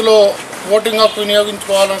ఆర్య వయసులో ఓటింగ్ హక్కు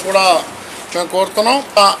వినియోగించుకోవాలని కూడా మేము కోరుతున్నాం.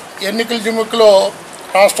 ఎన్నికల జిమ్ముక్కులో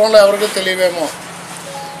రాష్ట్రంలో ఎవరికీ తెలియవేమో,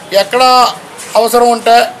 ఎక్కడ అవసరం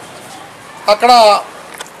ఉంటే అక్కడ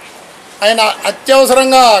ఆయన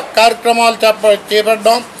అత్యవసరంగా కార్యక్రమాలు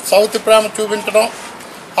చేపట్టడం, సౌతి ప్రేమ చూపించడం,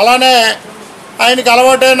 అలానే ఆయనకి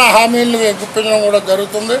అలవాటైన హామీలను గుప్పించడం కూడా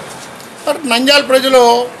జరుగుతుంది. మరి నంద్యాల ప్రజలు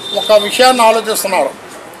ఒక విషయాన్ని ఆలోచిస్తున్నారు.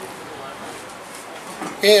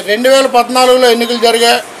 ఈ 2014లో ఎన్నికలు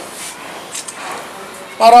జరిగాయి.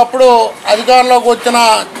 మరి అప్పుడు అధికారంలోకి వచ్చిన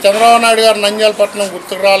చంద్రబాబు నాయుడు గారు నంద్యాల పట్టణం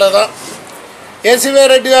గుర్తుకు రాలేదా? ఏసీవీ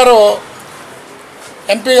రెడ్డి గారు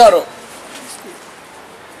ఎంపీ గారు,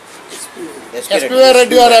 ఎస్పీవీ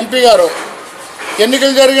రెడ్డి గారు ఎంపీ గారు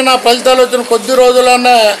ఎన్నికలు జరిగిన ఫలితాలు వచ్చిన కొద్ది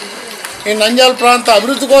రోజుల్లోనే ఈ నంద్యాల ప్రాంత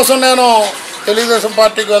అభివృద్ధి కోసం నేను తెలుగుదేశం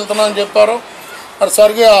పార్టీకి వెళ్తున్నానని చెప్పారు. మరి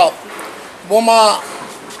స్వర్గీయ భూమా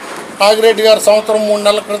నాగిరెడ్డి గారు సంవత్సరం 3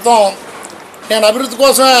 నెలల క్రితం నేను అభివృద్ధి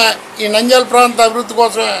కోసమే, ఈ నంద్యాల ప్రాంత అభివృద్ధి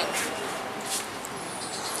కోసమే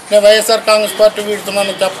నేను వైఎస్ఆర్ కాంగ్రెస్ పార్టీ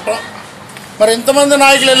వీడుతున్నానని చెప్పడం, మరి ఇంతమంది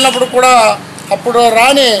నాయకులు వెళ్ళినప్పుడు కూడా అప్పుడు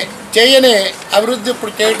రాని చేయని అభివృద్ధి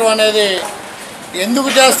ఇప్పుడు చేయటం అనేది ఎందుకు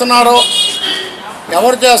చేస్తున్నారో,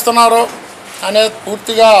 ఎవరు చేస్తున్నారో అనేది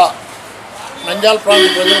పూర్తిగా నంద్యాల ప్రాంత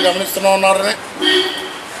ప్రజలు గమనిస్తూనే ఉన్నారని,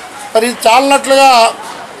 మరి ఇది చాలినట్లుగా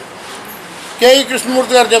కేఈ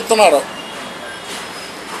కృష్ణమూర్తి గారు చెప్తున్నారు.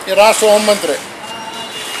 ఈ రాష్ట్ర హోంమంత్రి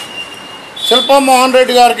శిల్పా మోహన్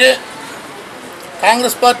రెడ్డి గారికి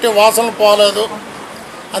కాంగ్రెస్ పార్టీ వాసనలు పోలేదు,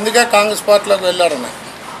 అందుకే కాంగ్రెస్ పార్టీలోకి వెళ్ళారని.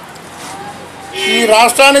 ఈ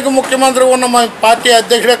రాష్ట్రానికి ముఖ్యమంత్రి ఉన్న మా పార్టీ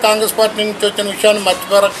అధ్యక్షుడే కాంగ్రెస్ పార్టీ నుంచి వచ్చిన విషయాన్ని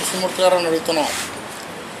మర్చిపోయారా కృష్ణమూర్తి గారు అని అడుగుతున్నాం.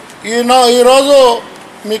 ఈరోజు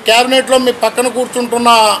మీ క్యాబినెట్లో మీ పక్కన కూర్చుంటున్న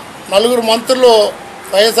 4 మంత్రులు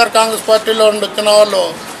వైఎస్ఆర్ కాంగ్రెస్ పార్టీలో నుండి వచ్చిన వాళ్ళు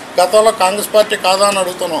గతంలో కాంగ్రెస్ పార్టీ కాదా అని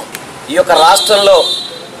అడుగుతున్నాం. ఈ యొక్క రాష్ట్రంలో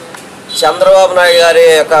చంద్రబాబు నాయుడు గారి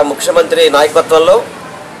యొక్క ముఖ్యమంత్రి నాయకత్వంలో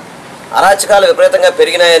అరాచకాలు విపరీతంగా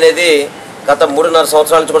పెరిగినాయనేది గత 3.5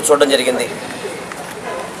 సంవత్సరాల నుంచి కూడా చూడడం జరిగింది.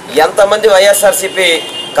 ఎంతమంది వైఎస్ఆర్సీపీ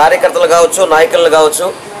కార్యకర్తలు కావచ్చు, నాయకులను కావచ్చు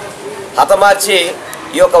హతమార్చి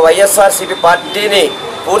ఈ యొక్క వైఎస్ఆర్సీపీ పార్టీని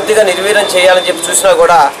పూర్తిగా నిర్వీర్యం చేయాలని చెప్పి చూసినా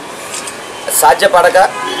కూడా సాధ్యపడక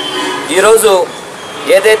ఈరోజు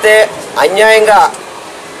ఏదైతే అన్యాయంగా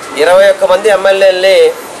 21 మంది ఎమ్మెల్యేలని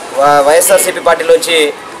వైఎస్ఆర్సీపీ పార్టీలోంచి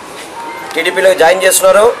టీడీపీలోకి జాయిన్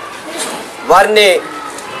చేస్తున్నారో వారిని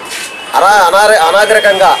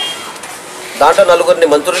అనాగరికంగా దాంట్లో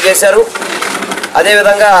 4 మంత్రులు చేశారు.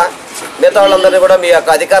 అదేవిధంగా మిగతా వాళ్ళందరినీ కూడా మీ యొక్క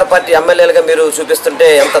అధికార పార్టీ ఎమ్మెల్యేలుగా మీరు చూపిస్తుంటే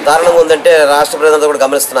ఎంత దారుణంగా ఉందంటే రాష్ట్ర ప్రజలందరూ కూడా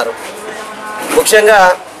గమనిస్తున్నారు. ముఖ్యంగా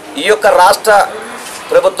ఈ యొక్క రాష్ట్ర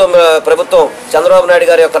ప్రభుత్వం చంద్రబాబు నాయుడు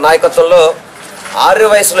గారి యొక్క నాయకత్వంలో ఆర్య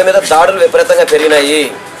వయసుల మీద దాడులు విపరీతంగా పెరిగినాయి.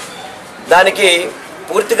 దానికి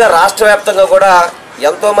పూర్తిగా రాష్ట్ర వ్యాప్తంగా కూడా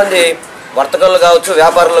ఎంతోమంది వర్తకులు కావచ్చు,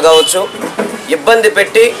 వ్యాపారులు కావచ్చు ఇబ్బంది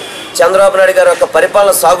పెట్టి చంద్రబాబు నాయుడు గారి యొక్క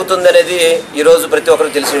పరిపాలన సాగుతుంది అనేది ఈరోజు ప్రతి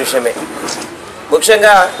ఒక్కరికి తెలిసిన విషయమే.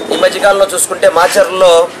 ముఖ్యంగా ఈ మధ్యకాలంలో చూసుకుంటే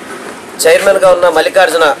మాచర్లలో చైర్మన్గా ఉన్న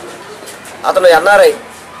మల్లికార్జున, అతను ఎన్ఆర్ఐ,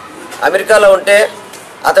 అమెరికాలో ఉంటే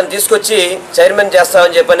అతను తీసుకొచ్చి చైర్మన్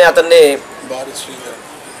చేస్తామని చెప్పని అతన్ని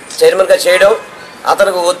చైర్మన్గా చేయడం,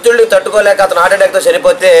 అతనికి ఒత్తిళ్లు తట్టుకోలేక అతను హార్ట్ అటాక్తో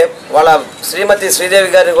చనిపోతే వాళ్ళ శ్రీమతి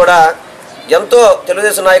శ్రీదేవి గారిని కూడా ఎంతో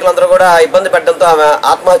తెలుగుదేశం నాయకులందరూ కూడా ఇబ్బంది పెట్టడంతో ఆమె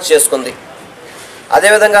ఆత్మహత్య చేసుకుంది.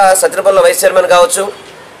 అదేవిధంగా సత్యనపల్లిలో వైస్ చైర్మన్ కావచ్చు,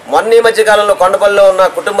 మొన్న ఈ మధ్యకాలంలో కొండపల్లిలో ఉన్న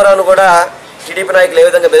కుటుంబరావును కూడా టీడీపీ నాయకులు ఏ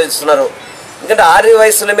విధంగా బెదిరిస్తున్నారు. ఎందుకంటే ఆర్య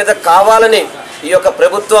వయసుల మీద కావాలని ఈ యొక్క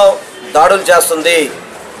ప్రభుత్వం దాడులు చేస్తుంది.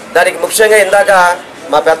 దానికి ముఖ్యంగా ఇందాక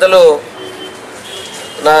మా పెద్దలు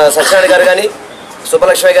నా సత్యనారాయణ గారు కానీ,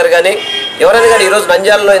 సుబ్బలక్ష్మి గారు కానీ, ఎవరైనా కానీ ఈరోజు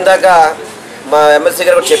నంద్యాలలో ఇందాక మా ఎమ్మెల్సీ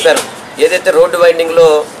గారు కూడా చెప్పారు, ఏదైతే రోడ్డు వైండింగ్లో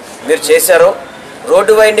మీరు చేశారో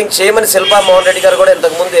రోడ్డు వైండింగ్ చేయమని శిల్పా మోహన్ రెడ్డి గారు కూడా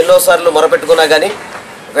ఇంతకుముందు ఎన్నోసార్లు మొరపెట్టుకున్నా కానీ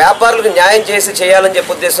వ్యాపారులకు న్యాయం చేసి చేయాలని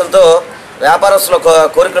చెప్పే ఉద్దేశంతో వ్యాపారస్తుల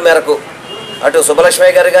కోరికల మేరకు అటు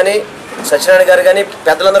సుబ్బలక్ష్మి గారు కానీ, సత్యనారాయణ గారు కానీ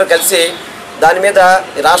పెద్దలందరూ కలిసి దాని మీద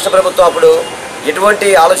రాష్ట్ర ప్రభుత్వం అప్పుడు ఎటువంటి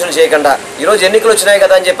ఆలోచన చేయకుండా ఈరోజు ఎన్నికలు వచ్చినాయి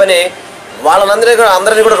కదా అని చెప్పని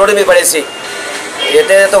అందరినీ కూడా రోడ్డు మీద పడేసి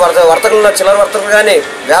ఏదైతే వర్తకులు ఉన్న చిల్లర వర్తకులు కానీ,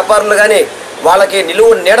 వ్యాపారులు కానీ వాళ్ళకి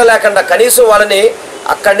నిలువు నీడ లేకుండా కనీసం వాళ్ళని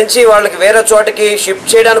అక్కడి నుంచి వాళ్ళకి వేరే చోటకి షిఫ్ట్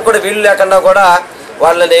చేయడానికి కూడా వీలు లేకుండా కూడా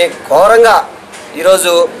వాళ్ళని ఘోరంగా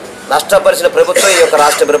ఈరోజు నష్టపరిచిన ప్రభుత్వం ఈ యొక్క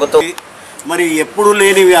రాష్ట్ర ప్రభుత్వం. మరి ఎప్పుడు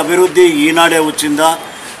లేని అభివృద్ధి ఈనాడే వచ్చిందా?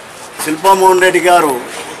 శిల్పా మోహన్ రెడ్డి గారు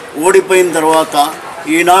ఓడిపోయిన తర్వాత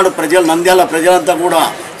ఈనాడు నంద్యాల ప్రజలంతా కూడా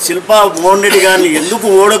శిల్పా మోహన్ రెడ్డి గారిని ఎందుకు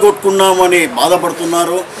ఓడగొట్టుకున్నామని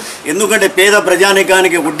బాధపడుతున్నారు. ఎందుకంటే పేద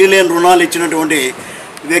ప్రజానికానికి వడ్డీ లేని రుణాలు ఇచ్చినటువంటి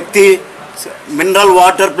వ్యక్తి, మినరల్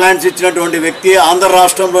వాటర్ ప్లాంట్స్ ఇచ్చినటువంటి వ్యక్తి, ఆంధ్ర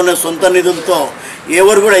రాష్ట్రంలోనే సొంత నిధులతో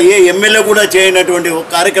ఎవరు కూడా ఏ ఎమ్మెల్యే కూడా చేయనటువంటి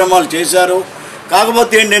కార్యక్రమాలు చేశారు.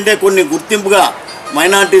 కాకపోతే ఏంటంటే కొన్ని గుర్తింపుగా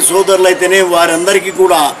మైనార్టీ సోదరులు అయితేనే వారందరికీ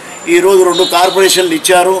కూడా ఈరోజు 2 కార్పొరేషన్లు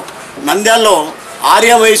ఇచ్చారు. నంద్యాలలో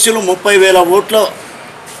ఆర్య వయస్సులు 30,000 ఓట్లు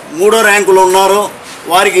 3వ ర్యాంకులో ఉన్నారు.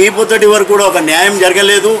 వారికి ఈ పొద్దుటి వరకు కూడా ఒక న్యాయం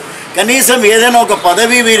జరగలేదు. కనీసం ఏదైనా ఒక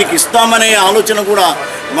పదవి వీరికి ఇస్తామనే ఆలోచన కూడా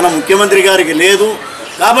మన ముఖ్యమంత్రి గారికి లేదు.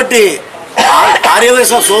 కాబట్టి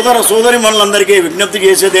ఆర్యవైశ్య సోదరి మనందరికీ విజ్ఞప్తి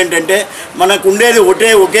చేసేది ఏంటంటే మనకు ఉండేది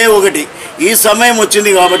ఒకే ఒకటి. ఈ సమయం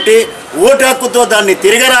వచ్చింది కాబట్టి ఓటు హక్కుతో దాన్ని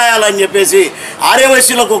తిరగరాయాలని చెప్పేసి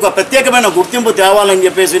ఆర్యవైశ్యులకు ఒక ప్రత్యేకమైన గుర్తింపు తేవాలని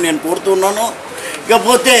చెప్పేసి నేను కోరుతున్నాను.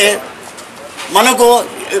 ఇకపోతే మనకు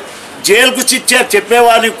జైలుకు శిక్ష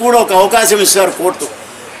చెప్పేవారికి కూడా ఒక అవకాశం ఇస్తారు కోర్టు.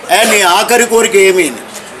 నీ ఆఖరి కోరిక ఏమీ.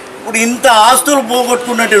 ఇప్పుడు ఇంత ఆస్తులు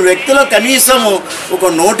పోగొట్టుకున్నటువంటి వ్యక్తులు కనీసము ఒక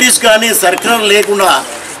నోటీస్ కానీ సర్క్యులర్ లేకుండా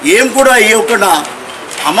ఏం కూడా ఇవ్వకుండా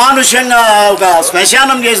అమానుషంగా ఒక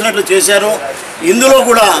శ్మశానం చేసినట్లు చేశారు. ఇందులో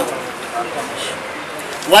కూడా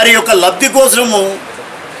వారి యొక్క లబ్ధి కోసము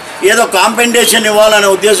ఏదో కాంపెన్సేషన్ ఇవ్వాలనే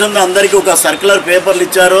ఉద్దేశంతో అందరికీ ఒక సర్క్యులర్ పేపర్లు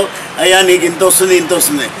ఇచ్చారు. అయ్యా నీకు ఇంత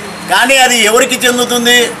వస్తుంది. కానీ అది ఎవరికి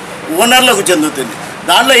చెందుతుంది? ఓనర్లకు చెందుతుంది.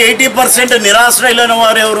 దాంట్లో 80% నిరాశ్రయులైన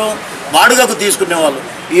వారు ఎవరు? బాడుగకు తీసుకునేవాళ్ళు.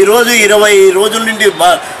 ఈరోజు 20 రోజుల నుండి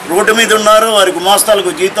రోడ్డు మీద ఉన్నారు. వారి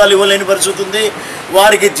గుమాస్తాలకు జీతాలు ఇవ్వలేని పరిస్థితి ఉంది.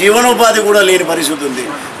 వారికి జీవనోపాధి కూడా లేని పరిస్థితి ఉంది.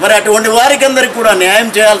 మరి అటువంటి వారికి అందరికీ కూడా న్యాయం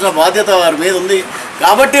చేయాల్సిన బాధ్యత వారి మీద ఉంది.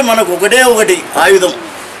 కాబట్టి మనకు ఒకటి ఆయుధం,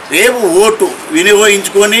 రేపు ఓటు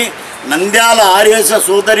వినియోగించుకొని నంద్యాల ఆర్యవైశ్య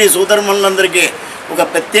సోదరులందరికీ ఒక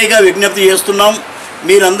ప్రత్యేక విజ్ఞప్తి చేస్తున్నాం.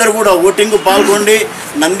 మీరందరూ కూడా ఓటింగ్ పాల్గొండి.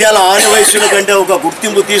 నంద్యాల ఆర్యవైశ్యుల కంటే ఒక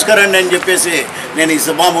గుర్తింపు తీసుకురండి అని చెప్పేసి నేను ఈ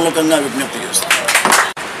సభామూలకంగా విజ్ఞప్తి చేస్తాను.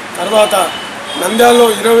 తర్వాత నంద్యాలలో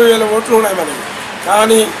 20,000 ఓట్లు ఉన్నాయి మనకి.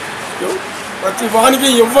 కానీ ప్రతి వానికి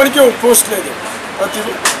ఎవ్వరికి ఒక పోస్ట్ లేదు.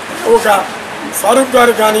 ఒక ఫారూక్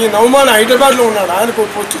గారు కానీ నవమాన్ హైదరాబాద్లో ఉన్నాడు, ఆయనకు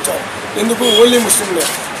ఒక పోస్ట్ ఇచ్చారు. ఎందుకు? ఓన్లీ ముస్లింలే.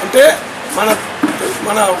 అంటే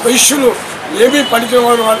మన వైశ్యులు ఏమీ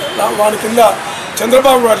పనికివాడు వాడి కింద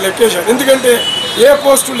చంద్రబాబు గారు లెక్కేశారు. ఎందుకంటే ఏ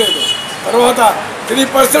పోస్టు లేదు. తర్వాత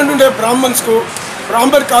 3% ఉండే బ్రాహ్మణ్స్కు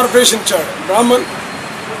బ్రాహ్మణ్ కార్పొరేషన్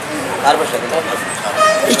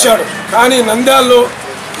ఇచ్చాడు. కానీ నంద్యాలలో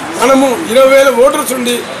మనము 20,000 ఓటర్స్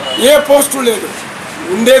ఉండి ఏ పోస్టు లేదు.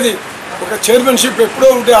 ఉండేది ఒక చైర్మన్షిప్ ఎప్పుడో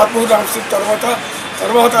ఉంటే ఆత్మహత్య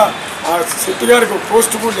తర్వాత ఆ శెట్టి గారికి ఒక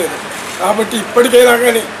పోస్టు కూడా లేదు. కాబట్టి ఇప్పటికైనా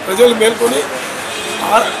కానీ ప్రజలు మేల్కొని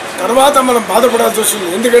తర్వాత మనం బాధపడాల్సి వస్తుంది.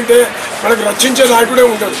 ఎందుకంటే మనకు రక్షించే నాయకుడే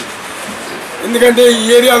ఉండడు. ఎందుకంటే ఈ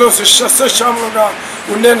ఏరియాలో సస్యశ్యామలంగా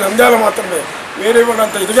ఉండే నంద్యాల మాత్రమే, వేరే కూడా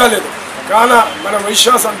అంత ఇదిగా లేదు. కాన మన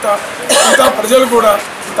విశ్వాసం అంతా ప్రజలు కూడా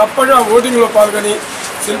తప్పగా ఓటింగ్లో పాల్గొని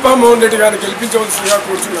శిల్పా మోహన్ రెడ్డి గారిని గెలిపించవలసిందిగా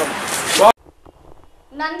కోరుతున్నాము.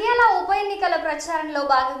 నంద్యాల ఉప ఎన్నికల ప్రచారంలో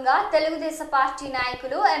భాగంగా తెలుగుదేశం పార్టీ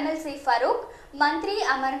నాయకులు ఎమ్మెల్సీ ఫరూక్, మంత్రి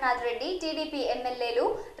అమర్నాథ్ రెడ్డి, టీడీపీ ఎమ్మెల్యేలు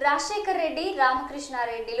రాజశేఖర్ రెడ్డి,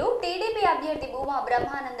 రామకృష్ణారెడ్డిలు, టీడీపీ అభ్యర్థి భూమా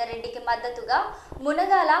బ్రహ్మానందరెడ్డికి మద్దతుగా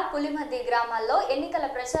మునగాల, పులిమద్ది గ్రామాల్లో ఎన్నికల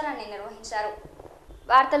ప్రచారాన్ని నిర్వహించారు.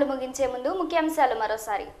 వార్తలు ముగించే ముందు ముఖ్యాంశాలు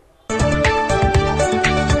మరోసారి.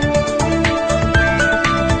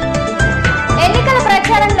 ఎన్నికల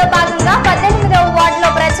ప్రచారంలో భాగంగా 18వ వార్డులో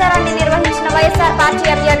ప్రచారాన్ని నిర్వహించిన వైఎస్ఆర్ పార్టీ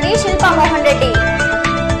అభ్యర్థి శిల్పా మోహన్ రెడ్డి.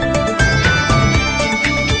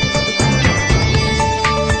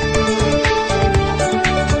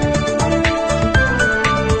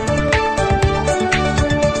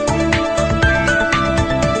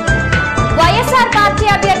 వైఎస్ఆర్ పార్టీ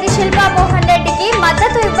అభ్యర్థి శిల్పా మోహన్ రెడ్డికి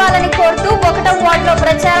మద్దతు ఇవ్వాలని కోరుతూ 1వ వార్డులో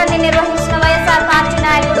ప్రచారాన్ని నిర్వహించిన వైఎస్ఆర్ పార్టీ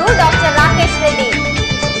నాయకుడు డాక్టర్ రాకేష్ రెడ్డి.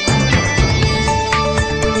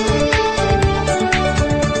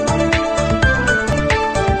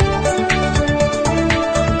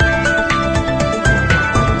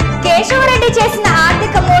 కేశవరెడ్డి చేసిన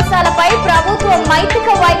ఆర్థిక మోసాలపై ప్రభుత్వం నైతిక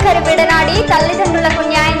వైఖరి విడనాడి తల్లిదండ్రులకు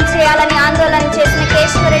న్యాయం చేయాలని ఆందోళన చేసిన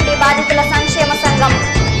కేశవరెడ్డి బాధితుల సంక్షేమ సంఘం.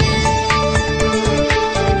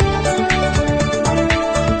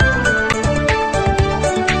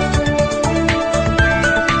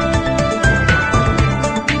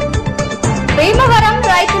 భీమవరం,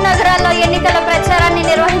 రైతు నగరాల్లో ఎన్నికల ప్రచారాన్ని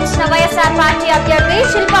నిర్వహించిన వైఎస్ఆర్ పార్టీ అభ్యర్థి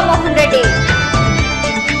శిల్పా మోహన్ రెడ్డి.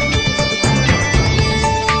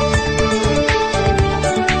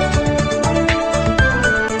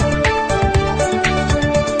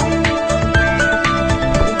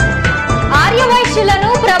 ఆర్యవైశ్యులను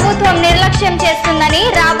ప్రభుత్వం నిర్లక్ష్యం చేస్తుందని,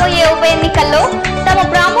 రాబోయే ఉప ఎన్నికల్లో తమ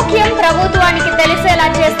ప్రాముఖ్యం ప్రభుత్వానికి తెలిసేలా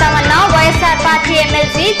చేస్తామన్న YSR party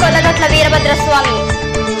MLC కొల్లగట్ల Veerabhadraswamy.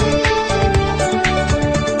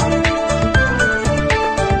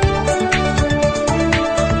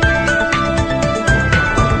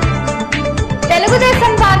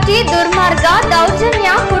 Telugu Desam party దుర్మార్గ, దౌర్జన్య,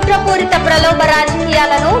 కుట్రపూరిత ప్రలోభ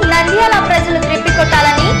రాజకీయాలను నంద్యాల ప్రజలు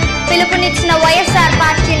త్రిప్పికొట్టాలని పిలుపునిచ్చిన వైఎస్ఆర్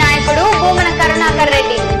పార్టీ నాయకుడు భూమన కరుణాకర్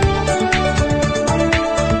రెడ్డి.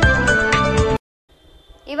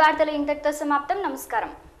 ఈ వార్తలు ఇంతటితో సమాప్తం.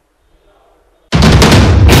 నమస్కారం.